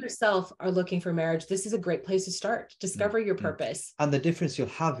you yourself are looking for marriage, this is a great place to start. Discover your purpose. And the difference you'll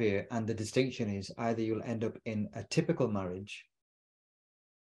have here, and the distinction is, either you'll end up in a typical marriage,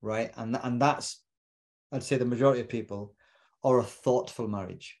 right? And that's, I'd say, the majority of people, or a thoughtful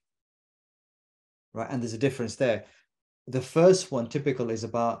marriage, right? And there's a difference there. The first one, typical, is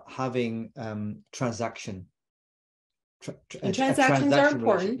about having transaction. And transactions are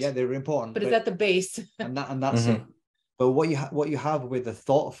important. Yeah, they're important. But it's at the base. And that's it. But what you have with a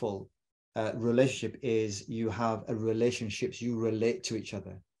thoughtful relationship is you have a relationships, you relate to each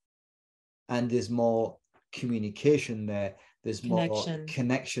other, and there's more communication there, there's more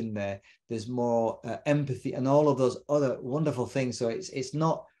connection there, there's more empathy and all of those other wonderful things. So it's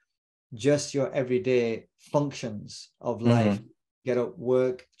not just your everyday functions of life. Get up,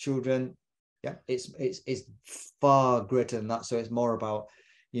 work, children. Yeah, it's far greater than that. So it's more about,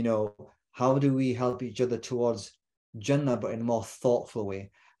 you know, how do we help each other towards Jannah, but in a more thoughtful way?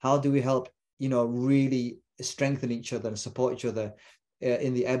 How do we help, you know, really strengthen each other and support each other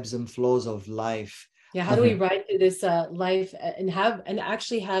in the ebbs and flows of life? Yeah, how do we ride through this life and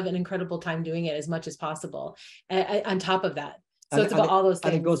actually have an incredible time doing it as much as possible on top of that? So it's about all those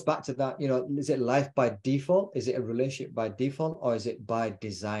things. And it goes back to that, you know, is it life by default? Is it a relationship by default, or is it by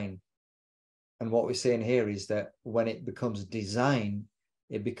design? And what we're saying here is that when it becomes design,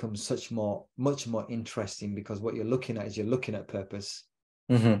 it becomes much more interesting, because what you're looking at is you're looking at purpose.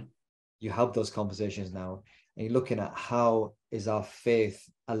 You have those conversations now, and you're looking at how is our faith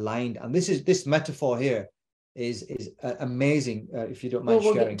aligned. And this metaphor here is amazing. If you don't mind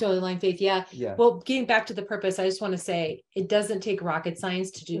sharing. We'll get to align faith. Yeah. Well, getting back to the purpose, I just want to say it doesn't take rocket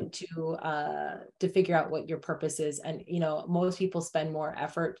science to figure out what your purpose is. And, you know, most people spend more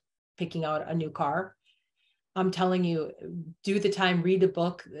effort picking out a new car. I'm telling you, do the time, read a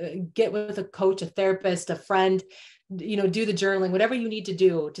book, get with a coach, a therapist, a friend, you know, do the journaling, whatever you need to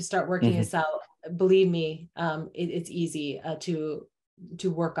do to start working this out. Believe me, it's easy to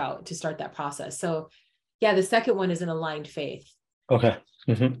work out, to start that process. So yeah, the second one is an aligned faith. Okay.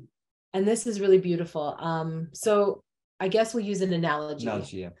 And this is really beautiful. So I guess we'll use an analogy.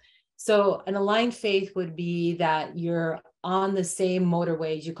 Yeah. So an aligned faith would be that you're on the same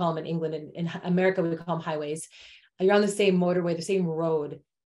motorways, you call them in England, and in America, we call them highways. You're on the same motorway, the same road,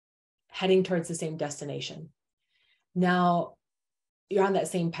 heading towards the same destination. Now, you're on that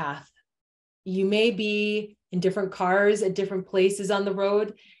same path. You may be in different cars at different places on the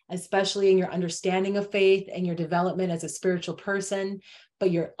road, especially in your understanding of faith and your development as a spiritual person, but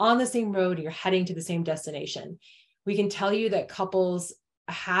you're on the same road, you're heading to the same destination. We can tell you that couples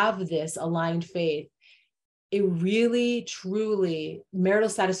have this aligned faith. It really, truly, marital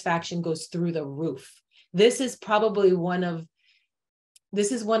satisfaction goes through the roof. This is probably one of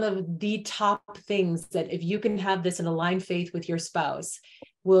the top things that if you can have this in aligned faith with your spouse,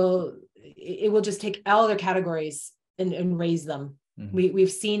 it will just take all other categories and raise them. We've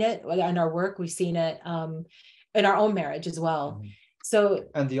seen it in our work. We've seen it in our own marriage as well. So,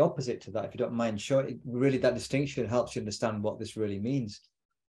 and the opposite to that, if you don't mind, really that distinction helps you understand what this really means.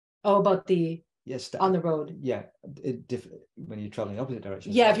 Oh, about on the road. Yeah, when you're traveling the opposite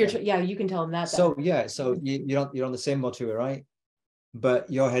direction. Yeah, if you can tell them that. So you're on the same motorway, right?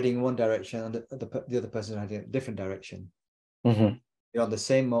 But you're heading one direction, and the other person is heading a different direction. You're on the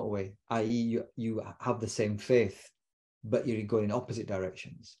same motorway, i.e., you have the same faith, but you're going in opposite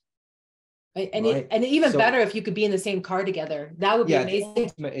directions. And right? And even better if you could be in the same car together. That would be amazing. The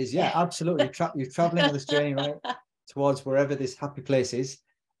ultimate is absolutely. You're traveling on this journey, right, towards wherever this happy place is.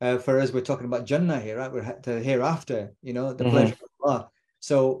 For us, we're talking about Jannah here, right? We're to hereafter, you know, the pleasure of Allah.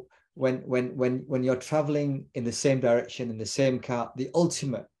 So when you're traveling in the same direction in the same car, the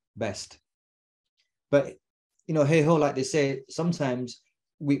ultimate best. But you know, hey ho, like they say, sometimes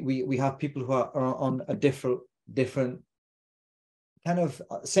we have people who are on a different kind of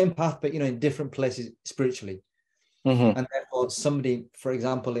same path, but you know, in different places spiritually. And therefore somebody, for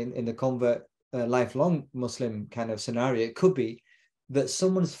example, in the convert lifelong Muslim kind of scenario, it could be that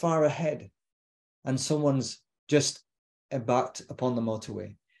someone's far ahead and someone's just embarked upon the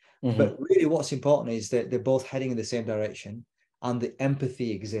motorway. But really what's important is that they're both heading in the same direction, and the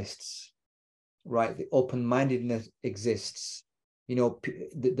empathy exists, right? The open-mindedness exists. You know,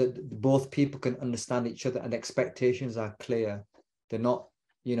 both people can understand each other, and expectations are clear. They're not,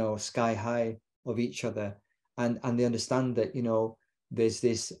 you know, sky high of each other. And they understand that, you know, there's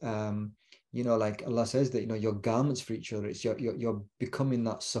this, you know, like Allah says that, you know, you're garments for each other. It's you're becoming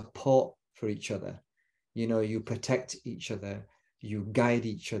that support for each other. You know, you protect each other, you guide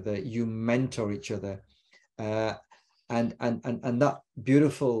each other, you mentor each other. And that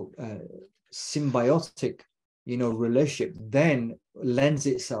beautiful symbiotic, you know, relationship then lends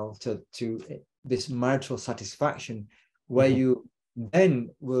itself to this marital satisfaction, where you then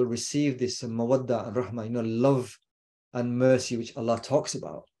will receive this mawadda and rahmah, you know, love and mercy, which Allah talks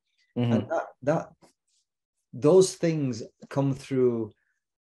about. And those things come through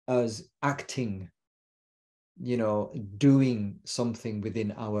as acting, you know, doing something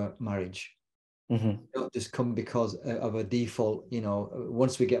within our marriage. They don't just come because of a default, you know,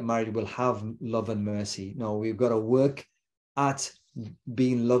 once we get married, we'll have love and mercy. No, we've got to work at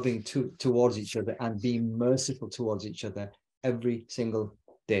being loving towards each other and being merciful towards each other every single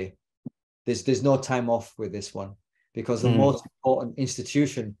day. There's no time off with this one, because the most important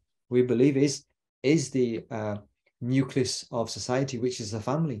institution we believe is the nucleus of society, which is the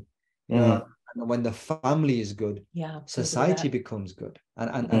family. You know, and when the family is good, society becomes good.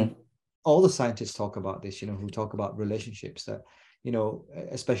 And all the scientists talk about this, you know, who talk about relationships, that, you know,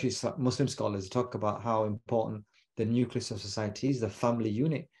 especially Muslim scholars talk about how important the nucleus of society is, the family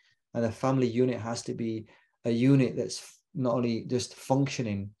unit. And the family unit has to be a unit that's not only just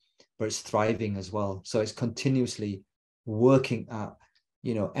functioning, but it's thriving as well. So it's continuously working at,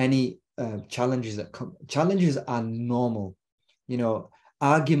 you know, any challenges that come. Challenges are normal, you know,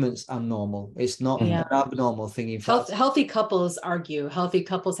 arguments are normal. It's not an abnormal thing. In fact, healthy couples argue, healthy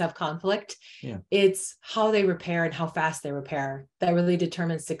couples have conflict. It's how they repair and how fast they repair that really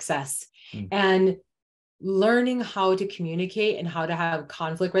determines success. And learning how to communicate and how to have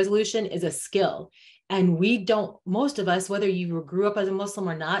conflict resolution is a skill. And we don't, most of us, whether you grew up as a Muslim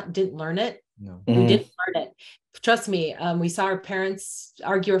or not, didn't learn it. No. We didn't learn it. Trust me, we saw our parents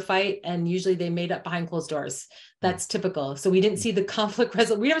argue or fight, and usually they made up behind closed doors. That's typical. So we didn't see the conflict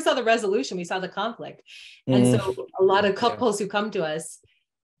resolution. We never saw the resolution. We saw the conflict. And so a lot of couples who come to us,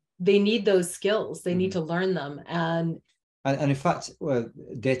 they need those skills. They need to learn them. And in fact,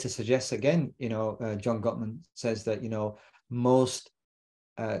 data suggests, again, you know, John Gottman says that, you know, most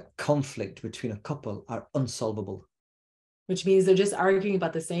conflict between a couple are unsolvable. Which means they're just arguing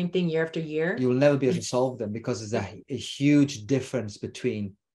about the same thing year after year. You will never be able to solve them, because there's a huge difference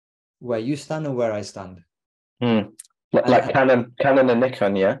between where you stand and where I stand. Like Canon and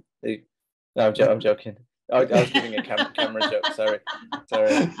Nikon, yeah? No, I'm joking. I was giving a camera joke. Sorry.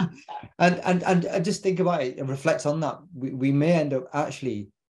 And just think about it and reflect on that. We may end up actually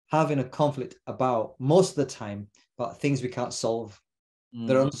having a conflict about, most of the time, about things we can't solve.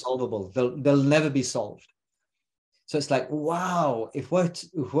 They're unsolvable. They'll never be solved. So it's like, wow, if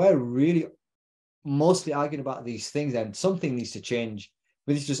we're really mostly arguing about these things, then something needs to change.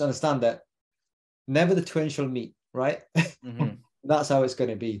 We need to just understand that never the twain shall meet, right? That's how it's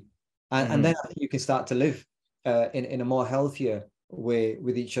going to be. And then I think you can start to live in a more healthier way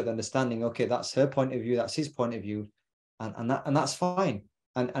with each other, understanding, okay, that's her point of view, that's his point of view, and that's fine.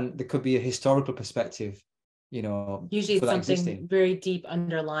 And there could be a historical perspective, you know, usually it's something very deep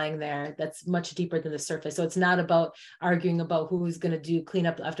underlying there that's much deeper than the surface. So it's not about arguing about who's going to do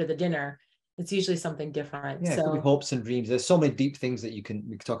cleanup after the dinner. It's usually something different. Yeah, so, it could be hopes and dreams. There's so many deep things that we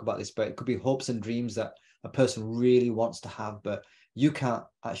can talk about this, but it could be hopes and dreams that a person really wants to have, but you can't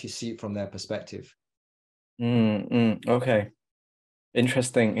actually see it from their perspective. Okay.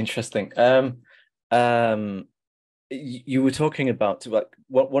 Interesting. You were talking about, like,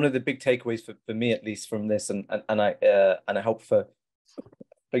 one of the big takeaways for me, at least, from this, and I hope for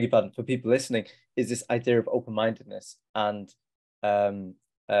people listening, is this idea of open-mindedness and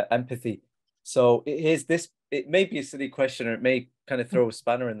empathy. So here's this. It may be a silly question, or it may kind of throw a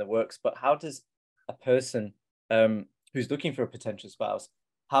spanner in the works, but how does a person who's looking for a potential spouse,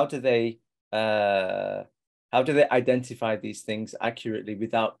 how do they identify these things accurately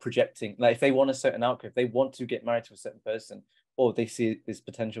without projecting? Like, if they want a certain outcome, if they want to get married to a certain person, or they see this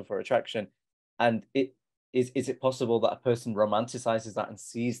potential for attraction, and is it possible that a person romanticizes that and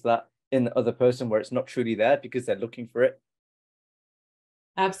sees that in the other person where it's not truly there because they're looking for it?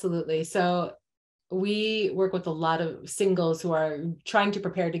 Absolutely. So we work with a lot of singles who are trying to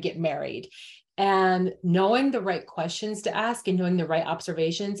prepare to get married, and knowing the right questions to ask and knowing the right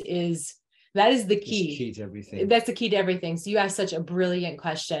observations is the key. It's key to everything. That's the key to everything. So you asked such a brilliant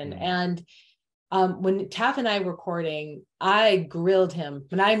question. And when Taf and I were courting, I grilled him.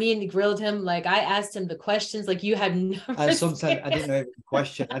 When I mean grilled him, like, I asked him the questions like you had never. And sometimes I didn't know every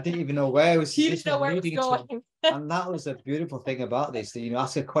question. I didn't even know where it was. You didn't know where it was going. And that was a beautiful thing about this, that, you know,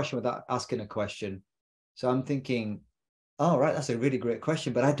 ask a question without asking a question. So I'm thinking, oh, right, that's a really great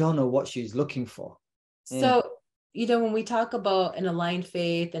question, but I don't know what she's looking for. So, you know, when we talk about an aligned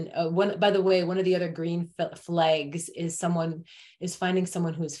faith, and by the way, one of the other green flags is finding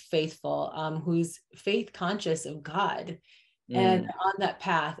someone who's faithful, who's faith conscious of God and on that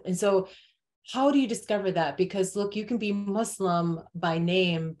path. And so how do you discover that? Because look, you can be Muslim by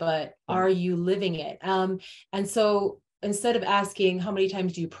name, but are you living it? And so instead of asking how many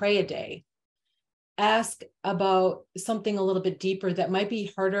times do you pray a day, ask about something a little bit deeper that might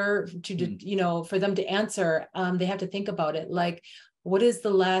be harder to, you know, for them to answer. They have to think about it. Like, what is the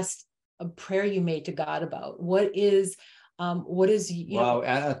last prayer you made to God about? What is, you know,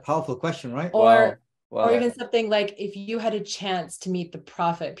 a powerful question, right? Or even something like, if you had a chance to meet the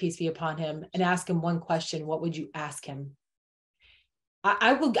Prophet, peace be upon him, and ask him one question, what would you ask him?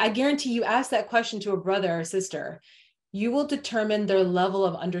 I guarantee you ask that question to a brother or sister, you will determine their level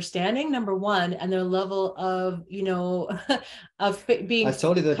of understanding, number one, and their level of, of being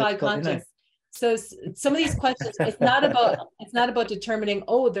told you they're high difficult, didn't I? conscious. So some of these questions, it's not about determining,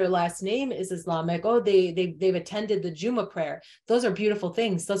 oh, their last name is Islamic, oh, they've attended the Juma prayer. Those are beautiful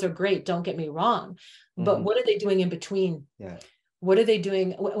things. Those are great. Don't get me wrong. But what are they doing in between? Yeah. What are they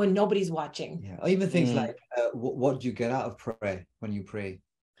doing when nobody's watching? Yeah. Or even things like, what do you get out of prayer when you pray?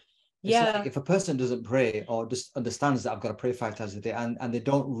 It's Yeah. like if a person doesn't pray or just understands that I've got to pray 5 times a day and they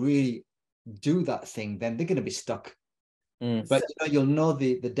don't really do that thing, then they're going to be stuck. But you'll know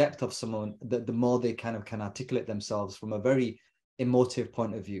the depth of someone, the more they kind of can articulate themselves from a very emotive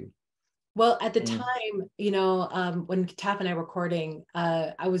point of view. Well, at the time, when Taf and I were courting,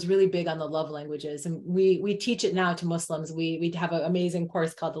 I was really big on the love languages, and we teach it now to Muslims. We have an amazing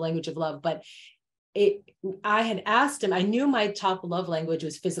course called The Language of Love, but I had asked him, I knew my top love language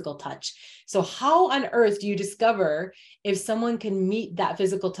was physical touch. So how on earth do you discover if someone can meet that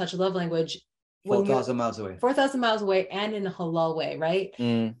physical touch love language 4,000 miles away? 4,000 miles away, and in a halal way, right?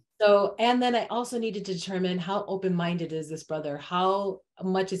 So, and then I also needed to determine how open-minded is this brother? How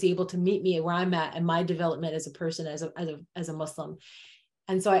much is he able to meet me where I'm at and my development as a person, as a Muslim?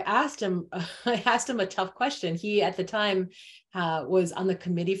 And so I asked him a tough question. He at the time was on the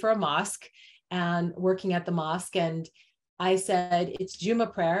committee for a mosque and working at the mosque. And I said, it's Juma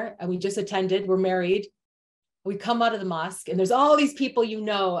prayer, and we just attended, we're married. We come out of the mosque and there's all these people,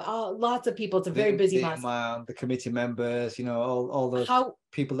 lots of people. It's a very busy mosque. The committee members, all those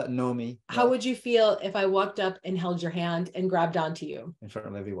people that know me. How would you feel if I walked up and held your hand and grabbed onto you? In front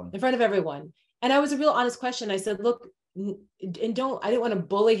of everyone. In front of everyone. And I was a real honest question. I said, look, and I didn't want to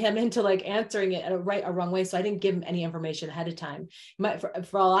bully him into like answering it a right or wrong way. So I didn't give him any information ahead of time.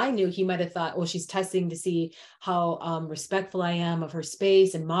 For all I knew, he might've thought, well, she's testing to see how respectful I am of her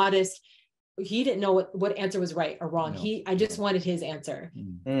space and modest. He didn't know what answer was right or wrong. No. I just wanted his answer.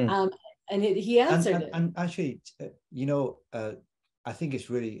 And he answered it. And actually, I think it's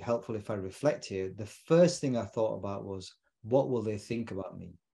really helpful if I reflect here. The first thing I thought about was, what will they think about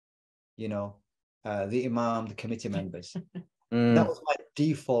me? The imam, the committee members. That was my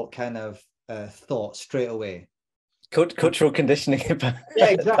default kind of thought straight away. Cultural conditioning. Yeah,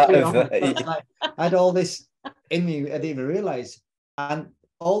 exactly. I had all this in me, I didn't even realize. And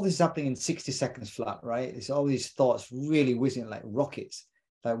all this is happening in 60 seconds flat, right? It's all these thoughts really whizzing like rockets.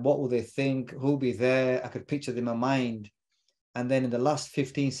 Like, what will they think? Who'll be there? I could picture them in my mind. And then in the last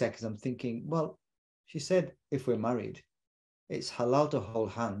 15 seconds, I'm thinking, well, she said, if we're married, it's halal to hold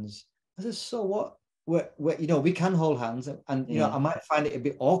hands. I said, so what? We can hold hands, and I might find it a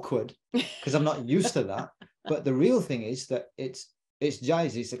bit awkward because I'm not used to that. But the real thing is that it's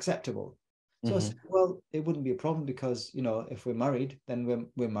jaiz, it's acceptable. So I said, well, it wouldn't be a problem because, if we're married, then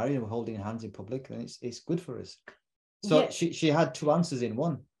we're married and we're holding hands in public, then it's good for us. So she had two answers in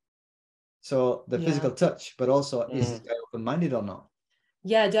one. So the physical touch, but also is this guy open-minded or not?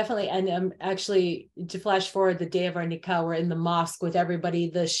 Yeah, definitely. And actually, to flash forward, the day of our nikah, we're in the mosque with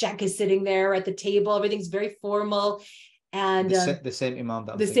everybody. The sheikh is sitting there at the table. Everything's very formal. And the same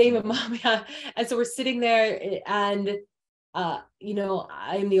imam. Yeah. And so we're sitting there and I'm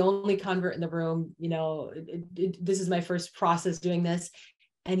the only convert in the room. This is my first process doing this.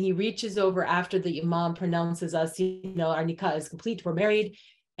 And he reaches over after the imam pronounces us, our nikah is complete, we're married.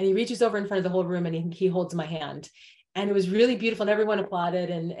 And he reaches over in front of the whole room and he holds my hand. And it was really beautiful, and everyone applauded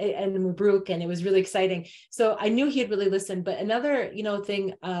and Mabruk, and it was really exciting. So I knew he had really listened. But another,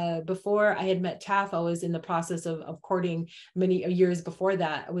 thing, before I had met Taf, I was in the process of courting many years before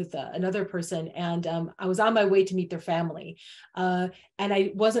that with another person, and I was on my way to meet their family, and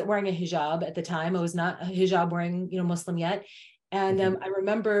I wasn't wearing a hijab at the time. I was not a hijab wearing, Muslim yet, and I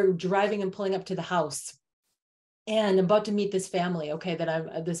remember driving and pulling up to the house, and I'm about to meet this family,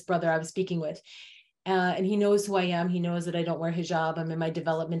 this brother I was speaking with. And he knows who I am. He knows that I don't wear hijab. I'm in my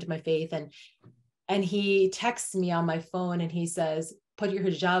development of my faith. And he texts me on my phone and he says, put your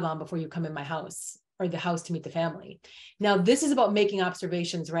hijab on before you come in my house or the house to meet the family. Now, this is about making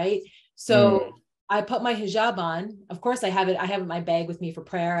observations, right? So I put my hijab on. Of course, I have it in my bag with me for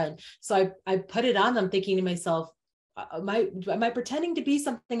prayer. And so I put it on. I'm thinking to myself, am I pretending to be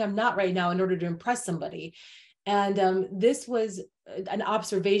something I'm not right now in order to impress somebody? And this was an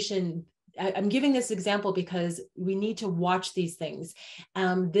observation. I'm giving this example because we need to watch these things.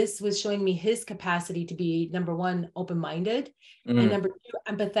 This was showing me his capacity to be, number one, open-minded, and number two,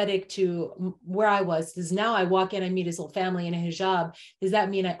 empathetic to where I was. Because now I walk in, I meet his whole family in a hijab. Does that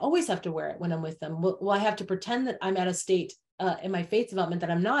mean I always have to wear it when I'm with them? Well, I have to pretend that I'm at a state in my faith development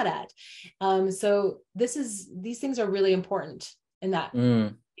that I'm not at. So these things are really important. in that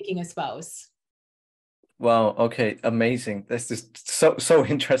picking a spouse. Wow. Okay. Amazing. This is so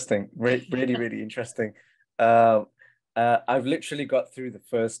interesting. Really, really interesting. I've literally got through the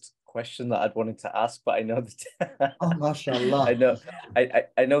first question that I'd wanted to ask, but I know that Oh, mashallah.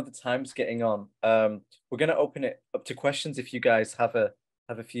 I know the time's getting on. We're gonna open it up to questions if you guys have a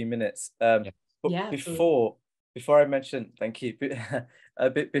few minutes. But Yeah, before I mention, thank you.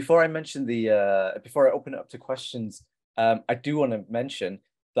 Before I mention before I open it up to questions, I do want to mention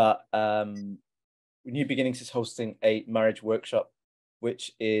that New Beginnings is hosting a marriage workshop,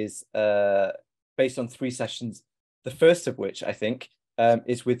 which is based on 3 sessions. The first of which I think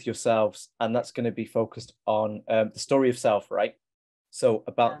is with yourselves, and that's going to be focused on the story of self, right? So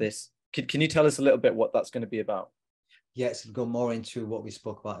about this, can you tell us a little bit what that's going to be about? Yes, go more into what we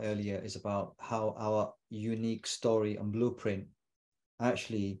spoke about earlier, is about how our unique story and blueprint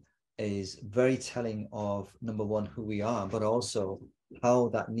actually is very telling of, number one, who we are, but also how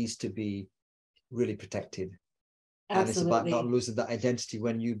that needs to be really protected. Absolutely. And it's about not losing that identity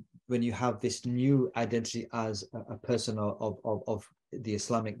when you have this new identity as a person of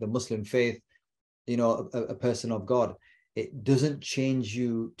the Muslim faith, you know, a person of God. It doesn't change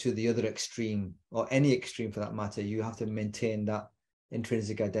you to the other extreme, or any extreme for that matter. You have to maintain that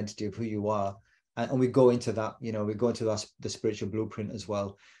intrinsic identity of who you are. And we go into that, you know, we go into the spiritual blueprint as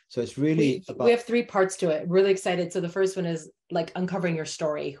well. So it's really we have 3 parts to it. Really excited. So the first one is like uncovering your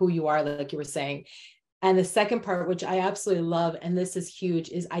story, who you are, like you were saying. And the second part, which I absolutely love, and this is huge,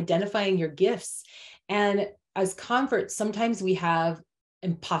 is identifying your gifts. And as converts, sometimes we have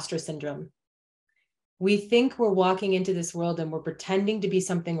imposter syndrome. We think we're walking into this world and we're pretending to be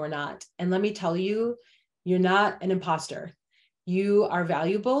something we're not. And let me tell you, you're not an imposter. You are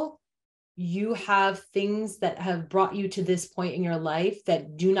valuable. You have things that have brought you to this point in your life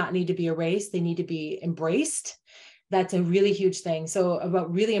that do not need to be erased. They need to be embraced. That's a really huge thing. So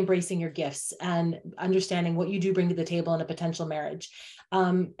about really embracing your gifts and understanding what you do bring to the table in a potential marriage.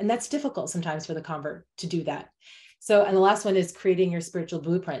 And that's difficult sometimes for the convert to do that. So, and the last one is creating your spiritual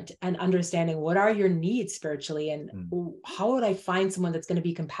blueprint and understanding what are your needs spiritually and how would I find someone that's going to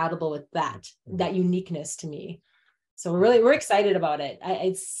be compatible with that uniqueness to me. So we're excited about it.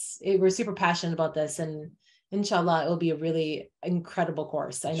 We're super passionate about this, and inshallah, it will be a really incredible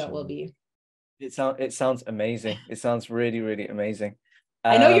course. I know it will be. It sounds amazing. It sounds really, really amazing.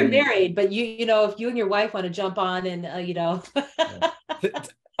 I know you're married, but you know, if you and your wife want to jump on and you know.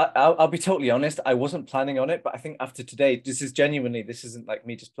 I'll be totally honest. I wasn't planning on it, but I think after today, this isn't like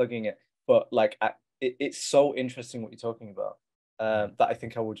me just plugging it, but like it's so interesting what you're talking about that I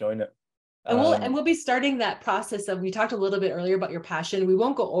think I will join it. And we'll be starting that process of, we talked a little bit earlier about your passion. We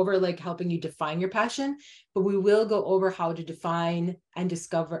won't go over like helping you define your passion, but we will go over how to define and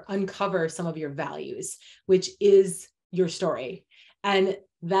uncover some of your values, which is your story. And it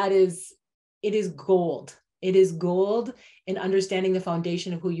is gold. It is gold in understanding the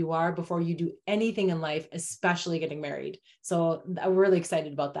foundation of who you are before you do anything in life, especially getting married. So I'm really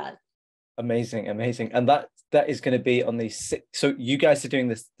excited about that. Amazing. And that is going to be on the 6th. So you guys are doing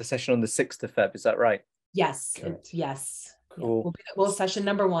the session on the 6th of Feb, is that right? Yes. Yes. Cool. Yeah, we'll session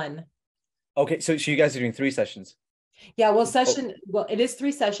number 1. Okay, so you guys are doing 3 sessions. Yeah, well, it is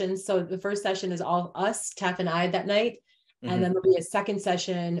 3 sessions. So the first session is all us, Taf and I, that night. And then there'll be a second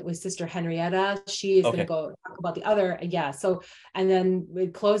session with Sister Henrietta. She is going to go talk about the other. Yeah. So, and then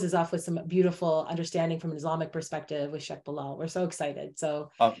it closes off with some beautiful understanding from an Islamic perspective with Sheikh Bilal. We're so excited. So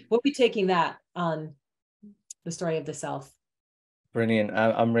we'll be taking that on the story of the self. Brilliant.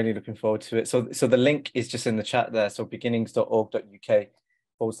 I'm really looking forward to it. So the link is just in the chat there. So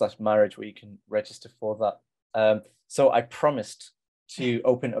beginnings.org.uk/marriage, where you can register for that. So I promised to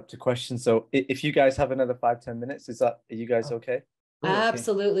open up to questions. So if you guys have another 5-10 minutes, are you guys okay?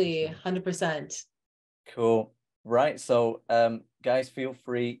 Absolutely. 100%. Cool. Right. So guys, feel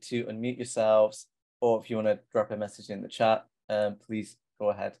free to unmute yourselves, or if you want to drop a message in the chat, please go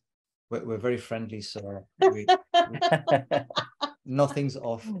ahead. We're very friendly, so nothing's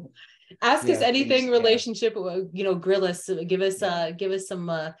off. Ask us anything relationship, you know, grill us, give us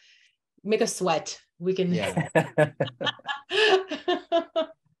some, make us sweat. We can. Yeah.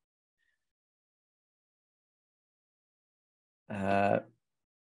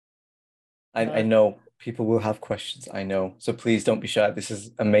 I know people will have questions. I know. So please don't be shy. This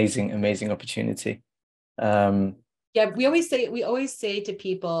is amazing opportunity. Yeah, we always say to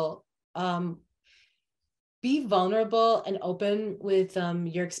people, be vulnerable and open with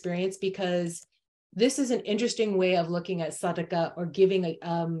your experience, because this is an interesting way of looking at sadaqah or giving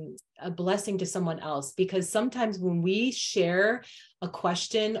a blessing to someone else. Because sometimes when we share a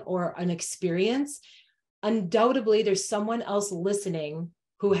question or an experience, undoubtedly there's someone else listening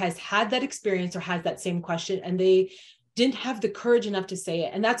who has had that experience or has that same question, and they didn't have the courage enough to say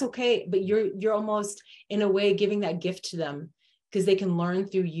it. And that's okay. But you're almost in a way giving that gift to them because they can learn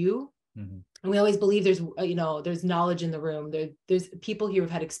through you. Mm-hmm. And we always believe there's, there's knowledge in the room. There's people here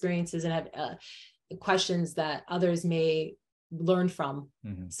who've had experiences and have questions that others may learn from.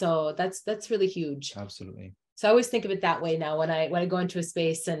 Mm-hmm. So that's really huge. Absolutely. So I always think of it that way now when I go into a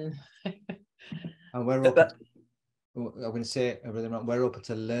space and we're open. I'm going to say we're open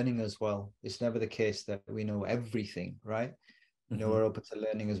to learning as well. It's never the case that we know everything, right? Mm-hmm. We're open to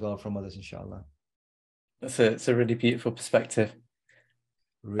learning as well from others, inshallah. It's a really beautiful perspective.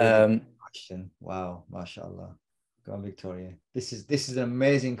 Really good question. Wow, mashallah. Go on, Victoria. This is an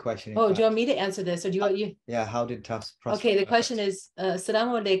amazing question. Do you want me to answer this, or do you want you? Yeah. How did TAF's process? Okay, the question is,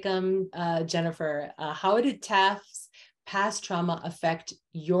 Assalamu alaikum, Jennifer. How did TAF's past trauma affect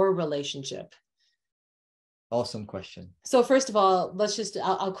your relationship? Awesome question. So first of all,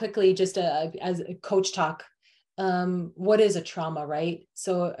 I'll quickly just as a coach talk. What is a trauma, right?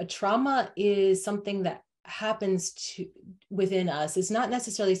 So a trauma is something that happens within us. It's not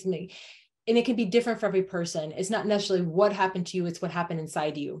necessarily something, and it can be different for every person. It's not necessarily what happened to you, it's what happened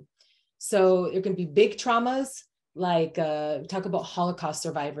inside you. So it can be big traumas, like talk about Holocaust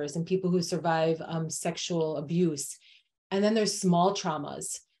survivors and people who survive sexual abuse. And then there's small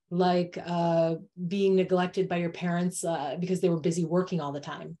traumas, like being neglected by your parents because they were busy working all the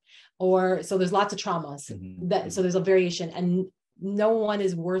time. So there's lots of traumas. Mm-hmm. So there's a variation, and no one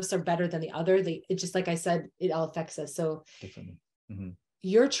is worse or better than the other. It just, like I said, it all affects us. So differently. Mm-hmm.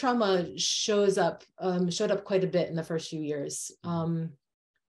 Your trauma showed up quite a bit in the first few years. And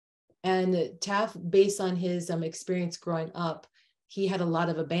Taf, based on his experience growing up, he had a lot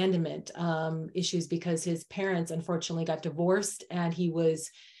of abandonment issues because his parents unfortunately got divorced, and he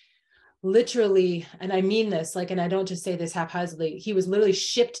was literally, and I mean this, and I don't just say this haphazardly, he was literally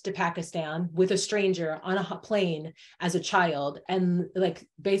shipped to Pakistan with a stranger on a plane as a child, and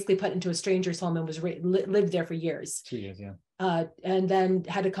basically put into a stranger's home and was lived there for years. 2 years, yeah. And then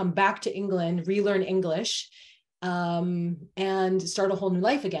had to come back to England, relearn English, and start a whole new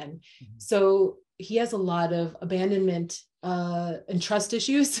life again. Mm-hmm. So he has a lot of abandonment and trust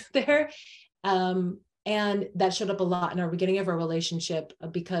issues there. And that showed up a lot in our beginning of our relationship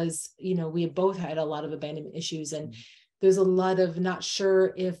because, we had both had a lot of abandonment issues. And there's a lot of not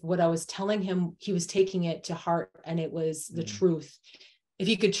sure if what I was telling him, he was taking it to heart and it was the truth. If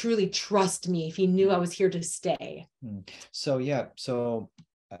he could truly trust me, if he knew I was here to stay. So, yeah.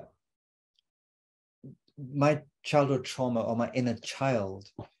 My childhood trauma, or my inner child,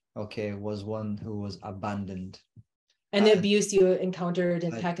 was one who was abandoned. And the abuse you encountered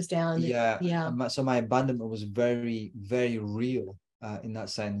in Pakistan. Yeah. So my abandonment was very, very real in that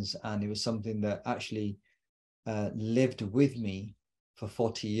sense. And it was something that actually lived with me for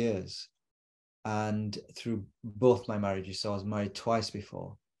 40 years. And through both my marriages, so I was married twice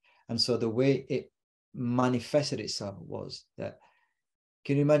before. And so the way it manifested itself was that,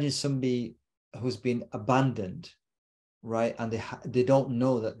 can you imagine somebody who's been abandoned, right? And they don't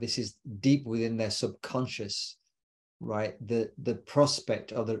know that this is deep within their subconscious, right? The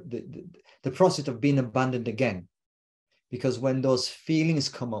prospect of the process of being abandoned again. Because when those feelings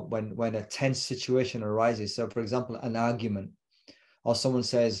come up, when a tense situation arises, so for example, an argument, or someone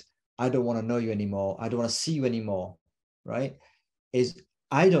says, I don't want to know you anymore, I don't want to see you anymore, right?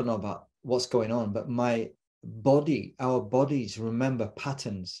 I don't know about what's going on, but our bodies remember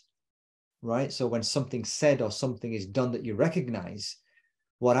patterns, right? So when something's said or something is done that you recognize,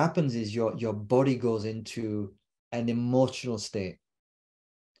 what happens is your body goes into an emotional state.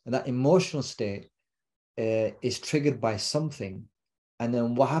 And that emotional state is triggered by something. And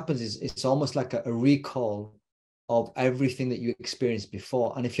then what happens is it's almost like a recall of everything that you experienced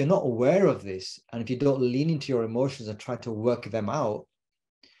before. And if you're not aware of this, and if you don't lean into your emotions and try to work them out,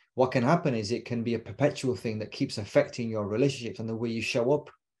 what can happen is it can be a perpetual thing that keeps affecting your relationships and the way you show up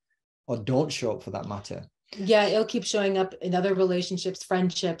or don't show up for that matter. Yeah, it'll keep showing up in other relationships,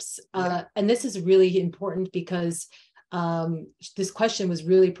 friendships. And this is really important because this question was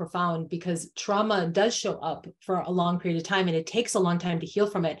really profound, because trauma does show up for a long period of time and it takes a long time to heal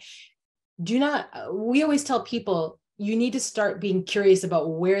from it. We always tell people, you need to start being curious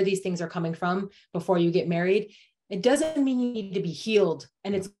about where these things are coming from before you get married. It doesn't mean you need to be healed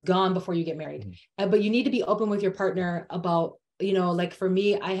and it's gone before you get married, but you need to be open with your partner about, like for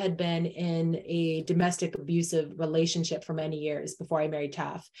me, I had been in a domestic abusive relationship for many years before I married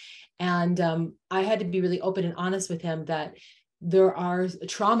Taf. And I had to be really open and honest with him that there are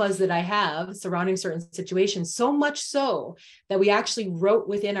traumas that I have surrounding certain situations, so much so that we actually wrote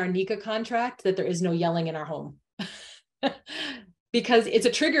within our Nika contract that there is no yelling in our home. Because it's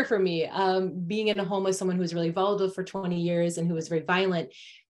a trigger for me. Being in a home with someone who's really volatile for 20 years and who is very violent,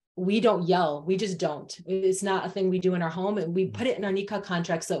 we don't yell. We just don't. It's not a thing we do in our home. And we put it in our Nika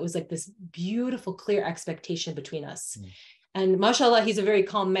contract. So it was like this beautiful, clear expectation between us. And mashallah, he's a very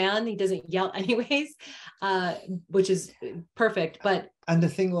calm man. He doesn't yell anyways, which is perfect. But and the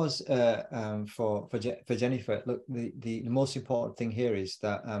thing was, for Jennifer, look, the most important thing here is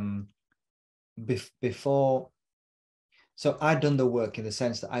that before, so I'd done the work in the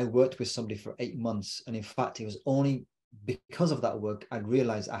sense that I worked with somebody for 8 months, and in fact, it was only because of that work I'd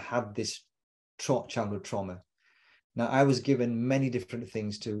realized I had this childhood trauma. Now, I was given many different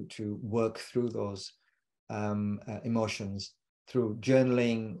things to work through those emotions, through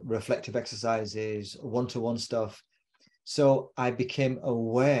journaling, reflective exercises, one-to-one stuff. So I became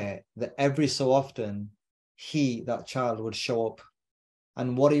aware that every so often that child would show up,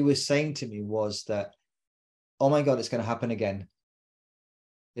 and what he was saying to me was that, oh my God, it's going to happen again.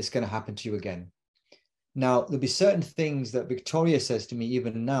 It's going to happen to you again. Now, there'll be certain things that Victoria says to me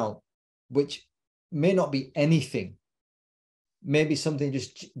even now, which may not be anything, maybe something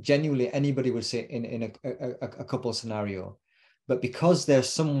just genuinely anybody would say in a couple scenario. But because there's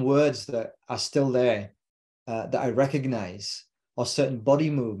some words that are still there that I recognize, or certain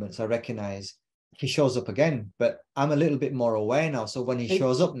body movements I recognize, he shows up again. But I'm a little bit more aware now. So when he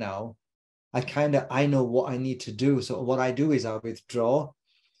shows up now, I know what I need to do. So what I do is I withdraw,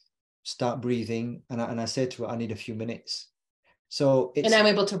 start breathing, and I say to her, I need a few minutes. So and I'm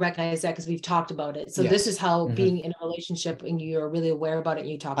able to recognize that because we've talked about it. So this is how being in a relationship and you're really aware about it and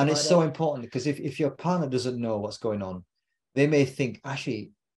you talk about it. And it's so important, because if your partner doesn't know what's going on, they may think,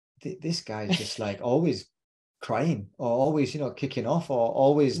 actually, this guy's just like always crying, or always, kicking off, or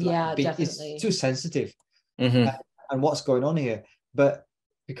always definitely. It's too sensitive. And what's going on here? But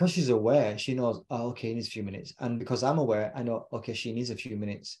because she's aware, she knows, oh, okay, he needs a few minutes. And because I'm aware, I know, okay, she needs a few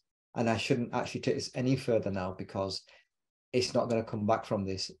minutes. And I shouldn't actually take this any further now, because it's not going to come back from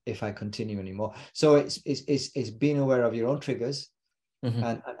this if I continue anymore. So it's being aware of your own triggers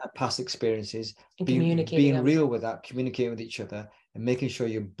and past experiences, and being real with that, communicating with each other, and making sure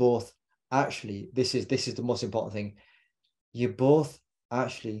you both actually, this is the most important thing, you both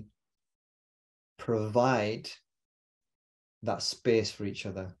actually provide that space for each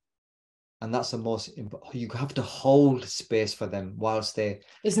other. And that's the most important. You have to hold space for them whilst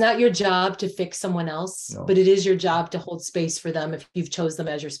it's not your job to fix someone else, but it is your job to hold space for them if you've chose them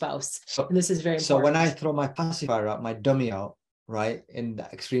as your spouse. And this is very important. So when I throw my pacifier out, my dummy out, right, in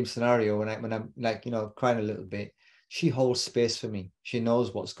that extreme scenario, when I'm like, crying a little bit, she holds space for me. She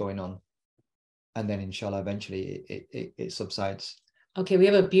knows what's going on. And then inshallah, eventually it subsides. Okay, we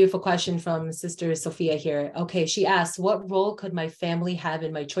have a beautiful question from Sister Sophia here. Okay, she asks, what role could my family have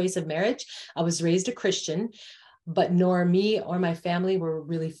in my choice of marriage? I was raised a Christian, but nor me or my family were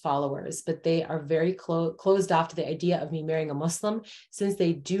really followers, but they are very closed off to the idea of me marrying a Muslim. Since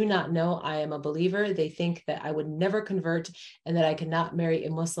they do not know I am a believer, they think that I would never convert and that I cannot marry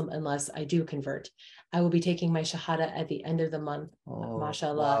a Muslim unless I do convert. I will be taking my Shahada at the end of the month,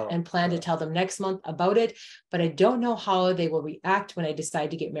 mashallah, and plan to tell them next month about it, but I don't know how they will react when I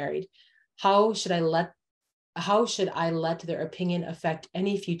decide to get married. How should I let their opinion affect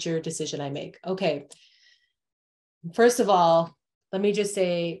any future decision I make? Okay. First of all, let me just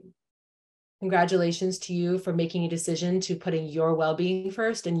say congratulations to you for making a decision to putting your well-being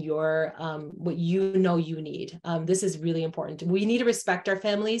first and your what you need. This is really important. We need to respect our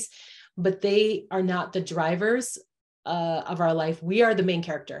families, but they are not the drivers of our life. We are the main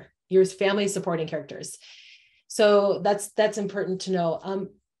character. Your family is supporting characters. So that's important to know.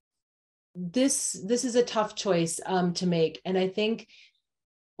 This is a tough choice to make, and I think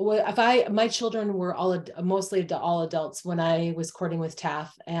if my children were mostly all adults when I was courting with Taf,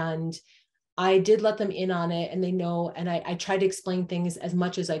 and I did let them in on it, and they know, and I tried to explain things as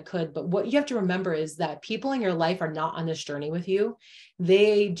much as I could. But what you have to remember is that people in your life are not on this journey with you.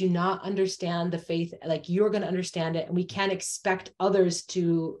 They do not understand the faith like you're going to understand it. And we can't expect others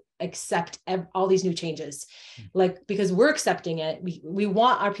to accept all these new changes, because we're accepting it. We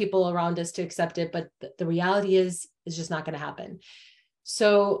want our people around us to accept it, but the reality is just not going to happen.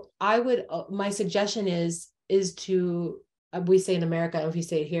 So my suggestion is to, we say in America, I don't know if you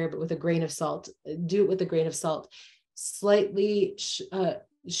say it here, but with a grain of salt, do it with a grain of salt, slightly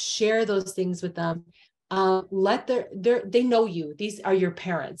share those things with them. They know you. These are your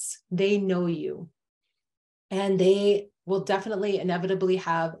parents. They know you, and they will definitely inevitably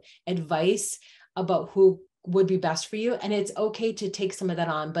have advice about who would be best for you. And it's okay to take some of that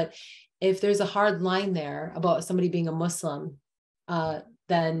on. But if there's a hard line there about somebody being a Muslim,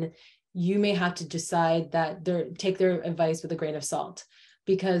 then you may have to decide that take their advice with a grain of salt,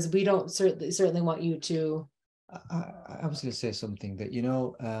 because we don't certainly want you to. I was going to say something that,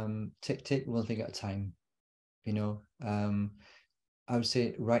 take one thing at a time. I would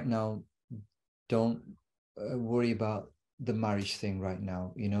say right now, don't worry about the marriage thing right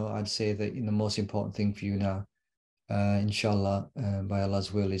now. I'd say that the most important thing for you now, inshallah, by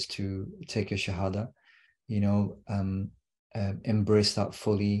Allah's will, is to take your shahada, embrace that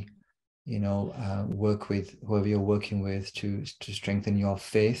fully, work with whoever you're working with to strengthen your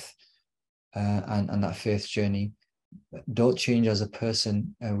faith and that faith journey. Don't change as a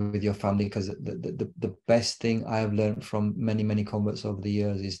person with your family, because the best thing I have learned from many converts over the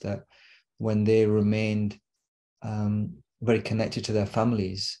years is that when they remained very connected to their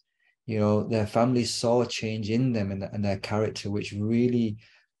families, their families saw a change in them and their character, which really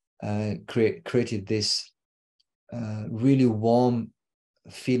created this really warm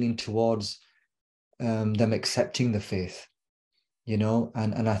feeling towards them accepting the faith,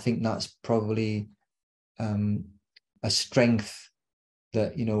 and I think that's probably a strength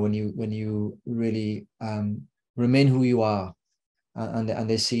that, when you really remain who you are, and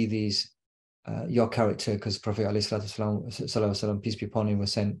they see these your character, because Prophet ﷺ, peace be upon him,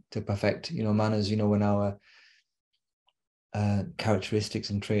 was sent to perfect manners, when our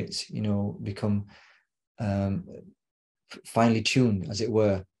characteristics and traits become finely tuned, as it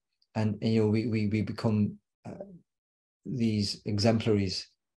were, and we become these exemplaries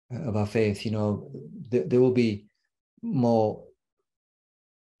of our faith. There will be more,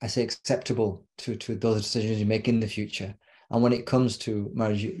 I say, acceptable to those decisions you make in the future. And when it comes to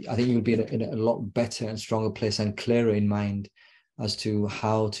marriage, I think you'll be in a lot better and stronger place and clearer in mind as to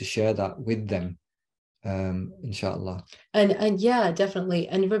how to share that with them, inshallah. And yeah, definitely.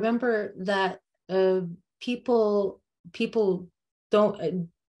 And remember that people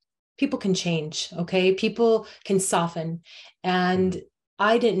can change, okay? People can soften. And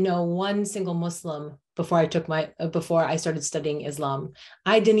I didn't know one single Muslim before I started studying Islam.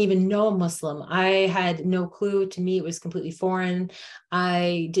 I didn't even know a Muslim. I had no clue. To me, it was completely foreign.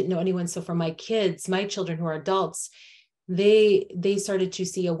 I didn't know anyone. So for my children who are adults, they started to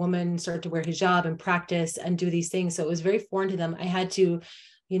see a woman start to wear hijab and practice and do these things. So it was very foreign to them. I had to,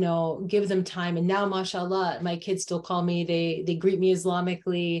 give them time. And now, mashallah, my kids still call me. They greet me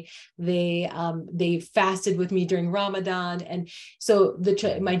Islamically. They fasted with me during Ramadan. And so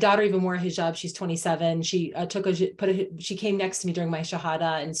my daughter even wore a hijab. She's 27. She she came next to me during my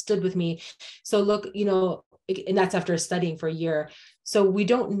shahada and stood with me. So look, and that's after studying for a year. So we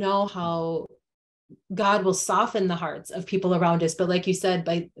don't know how God will soften the hearts of people around us. But like you said,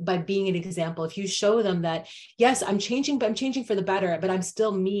 by being an example, if you show them that, yes, I'm changing, but I'm changing for the better, but I'm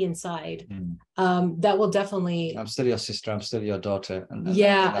still me inside, that will definitely. I'm still your sister. I'm still your daughter. And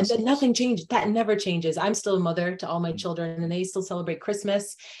then nothing changed. That never changes. I'm still a mother to all my children, and they still celebrate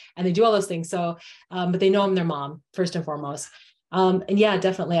Christmas and they do all those things. So, but they know I'm their mom first and foremost. And yeah,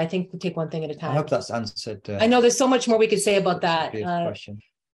 definitely. I think we take one thing at a time. I hope that's answered. I know there's so much more we could say about that. Question.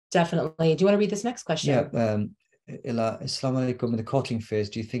 Definitely. Do you want to read this next question? Yeah. Assalamu alaikum. In the courting phase,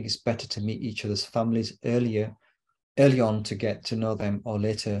 do you think it's better to meet each other's families early on to get to know them, or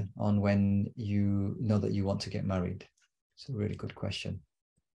later on when you know that you want to get married? It's a really good question.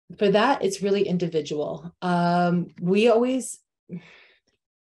 For that, it's really individual.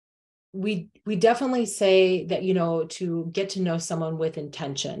 We definitely say that, to get to know someone with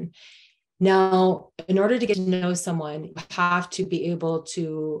intention. Now, in order to get to know someone, you have to be able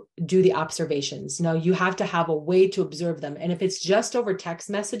to do the observations. Now, you have to have a way to observe them. And if it's just over text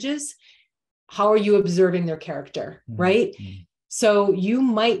messages, how are you observing their character, right? So you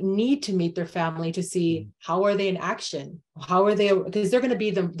might need to meet their family to see how are they in action? How are they? Because they're going to be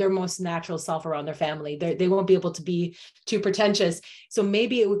their most natural self around their family. They won't be able to be too pretentious. So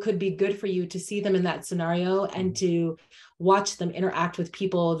maybe it could be good for you to see them in that scenario and to watch them interact with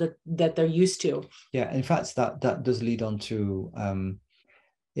people that they're used to. Yeah, in fact, that does lead on to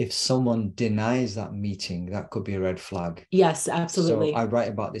if someone denies that meeting, that could be a red flag. Yes, absolutely. So I write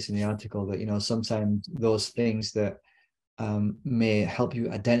about this in the article that, sometimes those things that may help you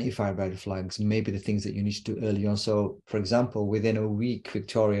identify red flags, maybe the things that you need to do early on. So, for example, within a week,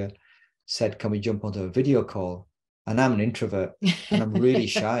 Victoria said, "Can we jump onto a video call?" And I'm an introvert and I'm really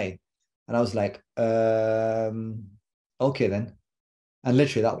shy. And I was like, okay then. And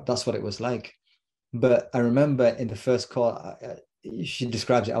literally that's what it was like. But I remember in the first call, she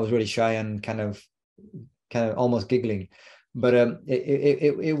describes it, I was really shy and kind of almost giggling. But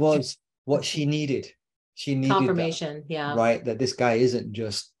it was what she needed. She needed confirmation, that, right? That this guy isn't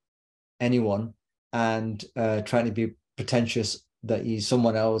just anyone and trying to be pretentious that he's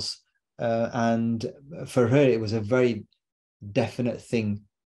someone else. And for her, it was a very definite thing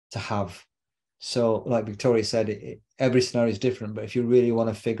to have. So like Victoria said, every scenario is different, but if you really want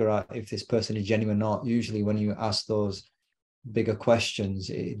to figure out if this person is genuine or not, usually when you ask those bigger questions,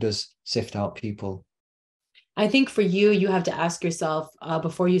 it does sift out people. I think for you, you have to ask yourself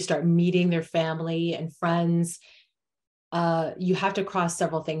before you start meeting their family and friends, you have to cross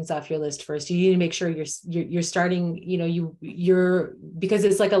several things off your list first. You need to make sure you're starting, you're because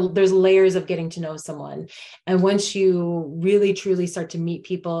it's like there's layers of getting to know someone. And once you really truly start to meet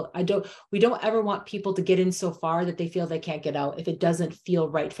people, we don't ever want people to get in so far that they feel they can't get out if it doesn't feel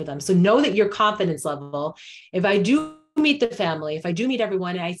right for them. So know that your confidence level, if I do meet the family, if I do meet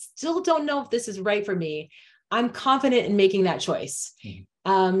everyone, and I still don't know if this is right for me, I'm confident in making that choice.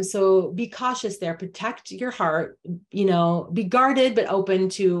 So be cautious there, protect your heart, be guarded, but open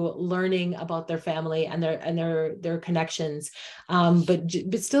to learning about their family and their connections. But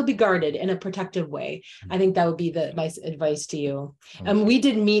still be guarded in a protective way. I think that would be my advice to you. We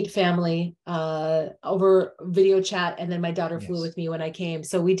did meet family over video chat, and then my daughter flew with me when I came.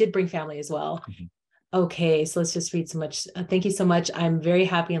 So we did bring family as well. Okay, so let's just read so much. Thank you so much. I'm very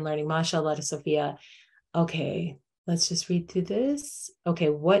happy in learning. MashaAllah to Sophia. Okay, let's just read through this. Okay,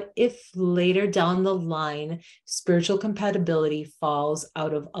 what if later down the line, spiritual compatibility falls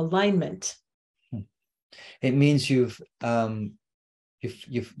out of alignment? It means you kind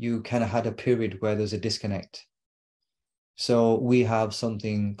of had a period where there's a disconnect. So we have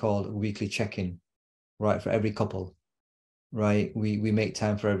something called a weekly check-in, right, for every couple, right? We make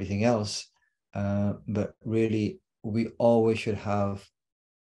time for everything else, but really we always should have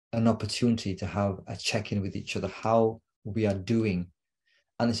an opportunity to have a check-in with each other, how we are doing.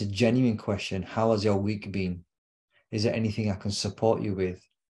 And it's a genuine question. How has your week been? Is there anything I can support you with?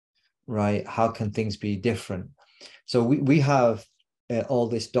 Right? How can things be different? So we have all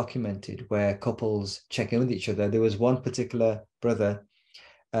this documented where couples check in with each other. There was one particular brother,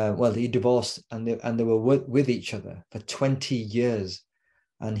 he divorced and they were with each other for 20 years.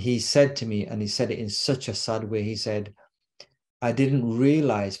 And he said to me, and he said it in such a sad way, he said, I didn't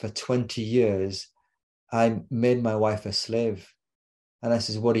realize for 20 years I made my wife a slave. And I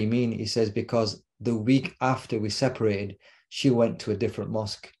says, what do you mean? He says, because the week after we separated, she went to a different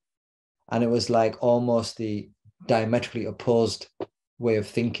mosque. And it was like almost the diametrically opposed way of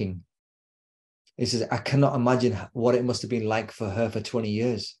thinking. He says, I cannot imagine what it must have been like for her for 20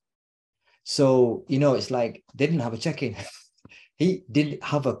 years. So, it's like they didn't have a check-in. He didn't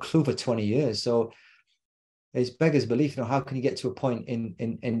have a clue for 20 years. So it's beggars belief. How can you get to a point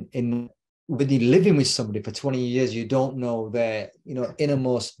in when you're living with somebody for 20 years, you don't know their,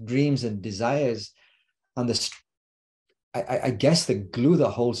 innermost dreams and desires. And I guess the glue that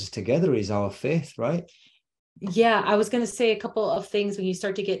holds us together is our faith, right? Yeah, I was going to say a couple of things when you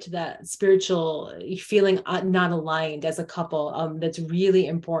start to get to that spiritual feeling not aligned as a couple. That's really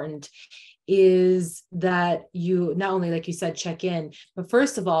important. Is that you not only, like you said, check in, but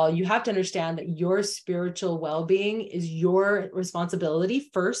first of all, you have to understand that your spiritual well-being is your responsibility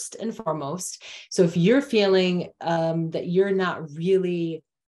first and foremost. So if you're feeling that you're not really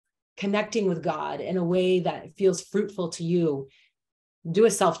connecting with God in a way that feels fruitful to you, do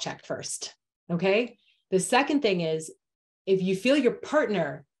a self-check first, okay? The second thing is, if you feel your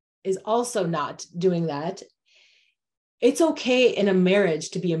partner is also not doing that, it's okay in a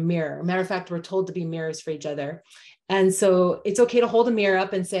marriage to be a mirror. Matter of fact, we're told to be mirrors for each other. And so it's okay to hold a mirror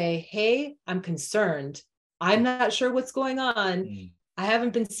up and say, hey, I'm concerned. I'm not sure what's going on. I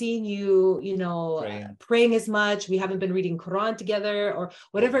haven't been seeing you, praying as much. We haven't been reading Quran together, or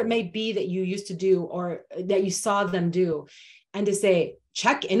whatever it may be that you used to do or that you saw them do. And to say,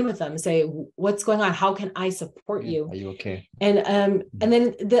 check in with them, say, what's going on? How can I support you? Are you okay? And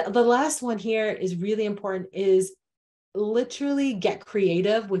then the last one here is really important, is literally get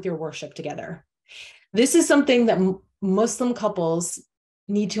creative with your worship together. This is something that Muslim couples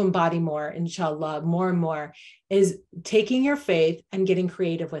need to embody more, inshallah, more and more, is taking your faith and getting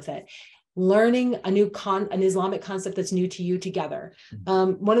creative with it. Learning an Islamic concept that's new to you together.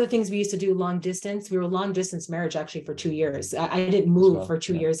 One of the things we used to do long distance, we were long distance marriage actually for 2 years. I didn't move for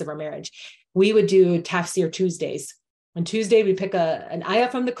 2 years of our marriage. We would do tafsir Tuesdays. On Tuesday, we'd pick an ayah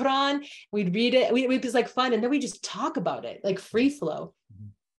from the Quran, we'd read it, it was like fun, and then we just talk about it, like free flow.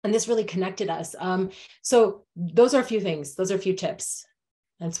 And this really connected us. So those are a few things. Those are a few tips.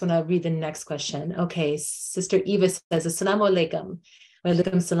 I just want to read the next question. Okay, Sister Eva says, Assalamu alaikum. Wa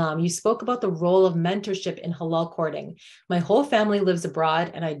alaikum salam. You spoke about the role of mentorship in halal courting. My whole family lives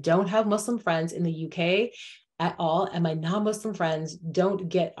abroad and I don't have Muslim friends in the UK at all, and my non-Muslim friends don't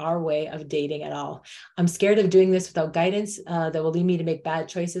get our way of dating at all. I'm scared of doing this without guidance that will lead me to make bad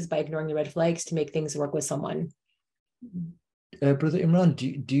choices by ignoring the red flags to make things work with someone. Brother Imran,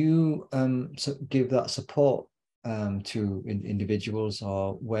 do you give that support to individuals,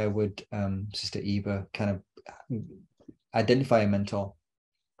 or where would Sister Eva kind of identify a mentor?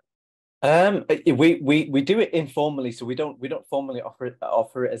 We do it informally, so we don't formally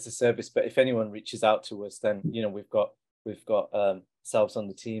offer it as a service. But if anyone reaches out to us, then we've got ourselves on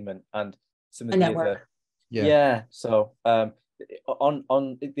the team and some of A the network. other yeah. So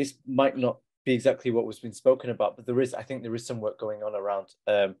on this might not be exactly what was been spoken about, but I think there is some work going on around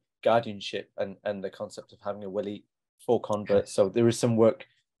guardianship and the concept of having a wali for converts. So there is some work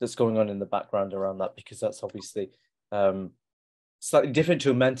that's going on in the background around that, because that's obviously slightly different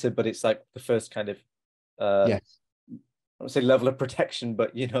to a mentor, but it's like the first kind of I don't say level of protection,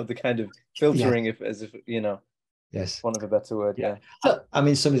 but the kind of filtering, as if yes, one of a better word. Yeah. So I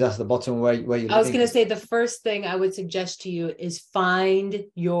mean, somebody's asked the bottom where you. I was going to say the first thing I would suggest to you is find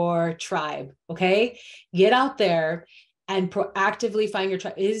your tribe. Okay, get out there and proactively find your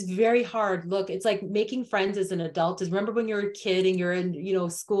tribe. It is very hard. Look, it's like making friends as an adult. Remember when you're a kid and you're in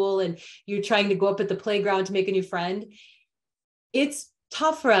school and you're trying to go up at the playground to make a new friend? It's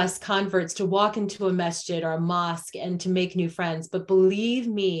tough for us converts to walk into a masjid or a mosque and to make new friends, but believe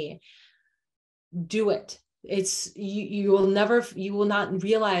me, do it. It's you will not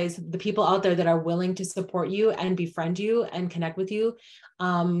realize the people out there that are willing to support you and befriend you and connect with you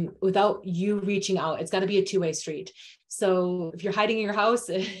without you reaching out. It's got to be a two-way street. So if you're hiding in your house,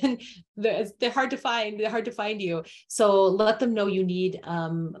 they're hard to find you. So let them know you need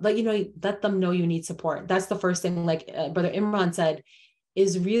let them know you need support. That's the first thing. Like Brother Imran said,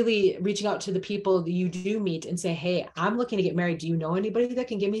 is really reaching out to the people that you do meet and say, hey, I'm looking to get married. Do you know anybody that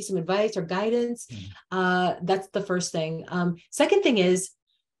can give me some advice or guidance? That's the first thing. Second thing is,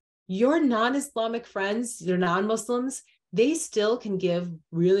 your non-Islamic friends, they're non-Muslims, they still can give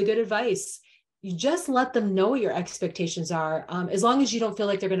really good advice. You just let them know what your expectations are, as long as you don't feel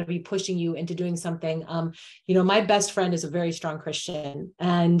like they're going to be pushing you into doing something. My best friend is a very strong Christian,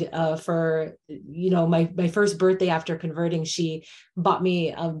 and for my first birthday after converting, she bought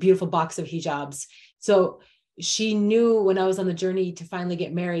me a beautiful box of hijabs. So she knew when I was on the journey to finally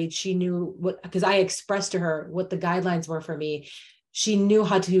get married, she knew because I expressed to her what the guidelines were for me. She knew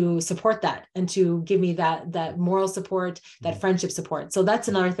how to support that and to give me that moral support, that friendship support. So that's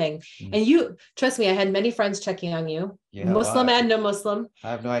another thing. And you, trust me, I had many friends checking on you, Muslim and non-Muslim. I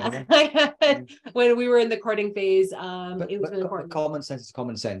have no idea. When we were in the courting phase, but it was really important. Common sense is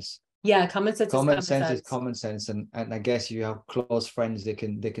common sense. Yeah, common sense is common sense. And I guess you have close friends, they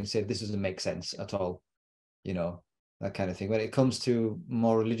can say this doesn't make sense at all, that kind of thing. When it comes to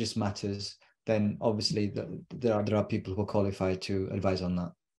more religious matters, then obviously there are people who are qualified to advise on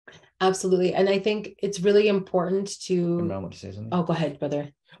that. Absolutely. And I think it's really important to... Imran, want to say something? Oh, go ahead,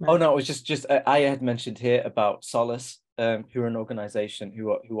 brother. Oh, no, it was just I had mentioned here about Solace, who are an organization who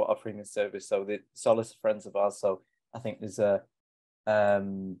are offering a service. So the Solace are friends of ours. So I think there's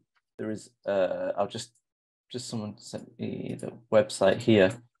I'll just someone sent me the website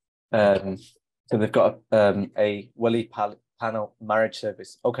here. So they've got a wali panel marriage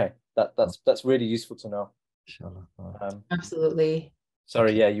service. Okay, that's really useful to know. Absolutely.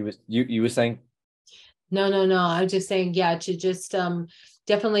 Sorry, yeah, you were saying. No. I was just saying, yeah, to just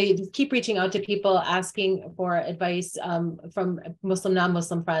definitely keep reaching out to people, asking for advice from Muslim,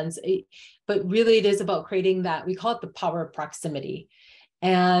 non-Muslim friends. But really, it is about creating that, we call it the power of proximity.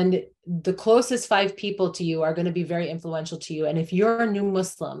 And the closest 5 people to you are going to be very influential to you. And if you're a new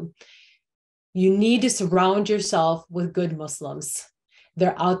Muslim, you need to surround yourself with good Muslims.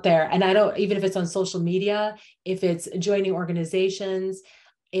 They're out there. And even if it's on social media, if it's joining organizations,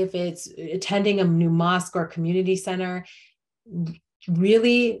 if it's attending a new mosque or community center,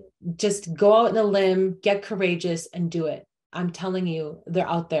 really just go out on a limb, get courageous and do it. I'm telling you, they're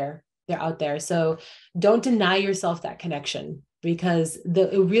out there. They're out there. So don't deny yourself that connection, because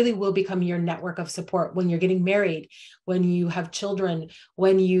it really will become your network of support when you're getting married, when you have children,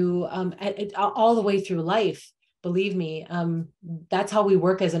 when you, all the way through life. Believe me, that's how we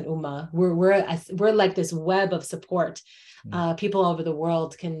work as an ummah. We're like this web of support. People all over the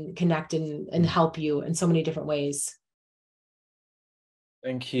world can connect and help you in so many different ways.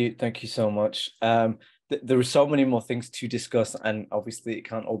 Thank you so much. There are so many more things to discuss, and obviously it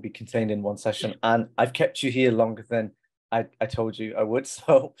can't all be contained in one session. And I've kept you here longer than I told you I would,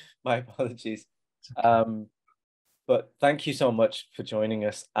 so my apologies. But But thank you so much for joining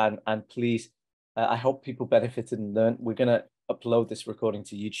us, and please, I hope people benefited and learned. We're gonna upload this recording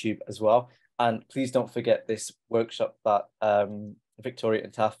to YouTube as well, and please don't forget this workshop that Victoria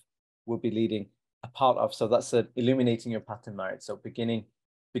and Taf will be leading a part of. So that's illuminating your path to marriage. So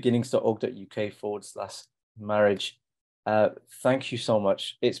beginnings.org.uk/marriage. Thank you so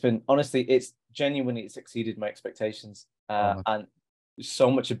much. It's been, honestly, it's genuinely, it's exceeded my expectations, and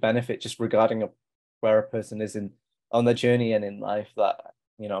so much of benefit just regarding where a person is on their journey and in life that,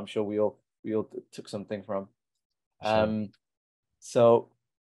 you know, I'm sure we all took something from. Sure. So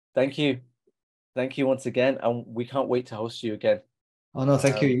thank you once again, and we can't wait to host you again. Oh no,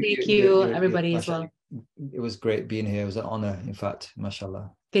 thank you. Thank you, everybody, as well. It was great being here. It was an honor, in fact,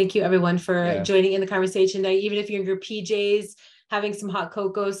 mashallah. Thank you, everyone, for joining in the conversation. Even if you're in your PJs, having some hot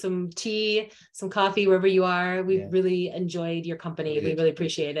cocoa, some tea, some coffee, wherever you are, we really enjoyed your company. We really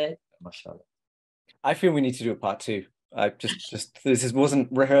appreciate it. Mashallah. I feel we need to do a part 2. I just this wasn't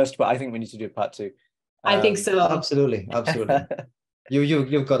rehearsed, but I think we need to do a part 2. I think so. Absolutely.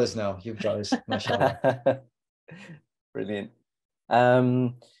 You've got us now. You've got us, mashallah. Brilliant.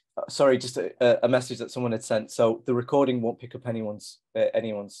 Sorry, just a message that someone had sent. So the recording won't pick up anyone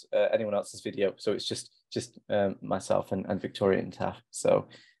else's video. So it's just myself and Victoria and Taf. So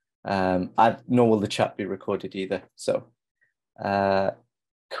nor will the chat be recorded either. So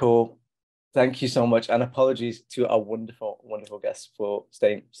cool. Thank you so much, and apologies to our wonderful guests for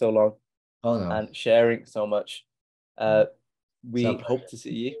staying so long and sharing so much. We hope to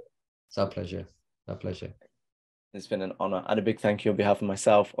see you. It's our pleasure. Our pleasure. It's been an honor, and a big thank you on behalf of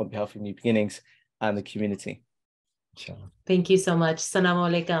myself, on behalf of New Beginnings and the community. Thank you so much. Assalamu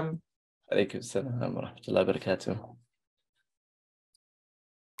alaikum. Alaikum salam wa rahmatullahi wa barakatuh.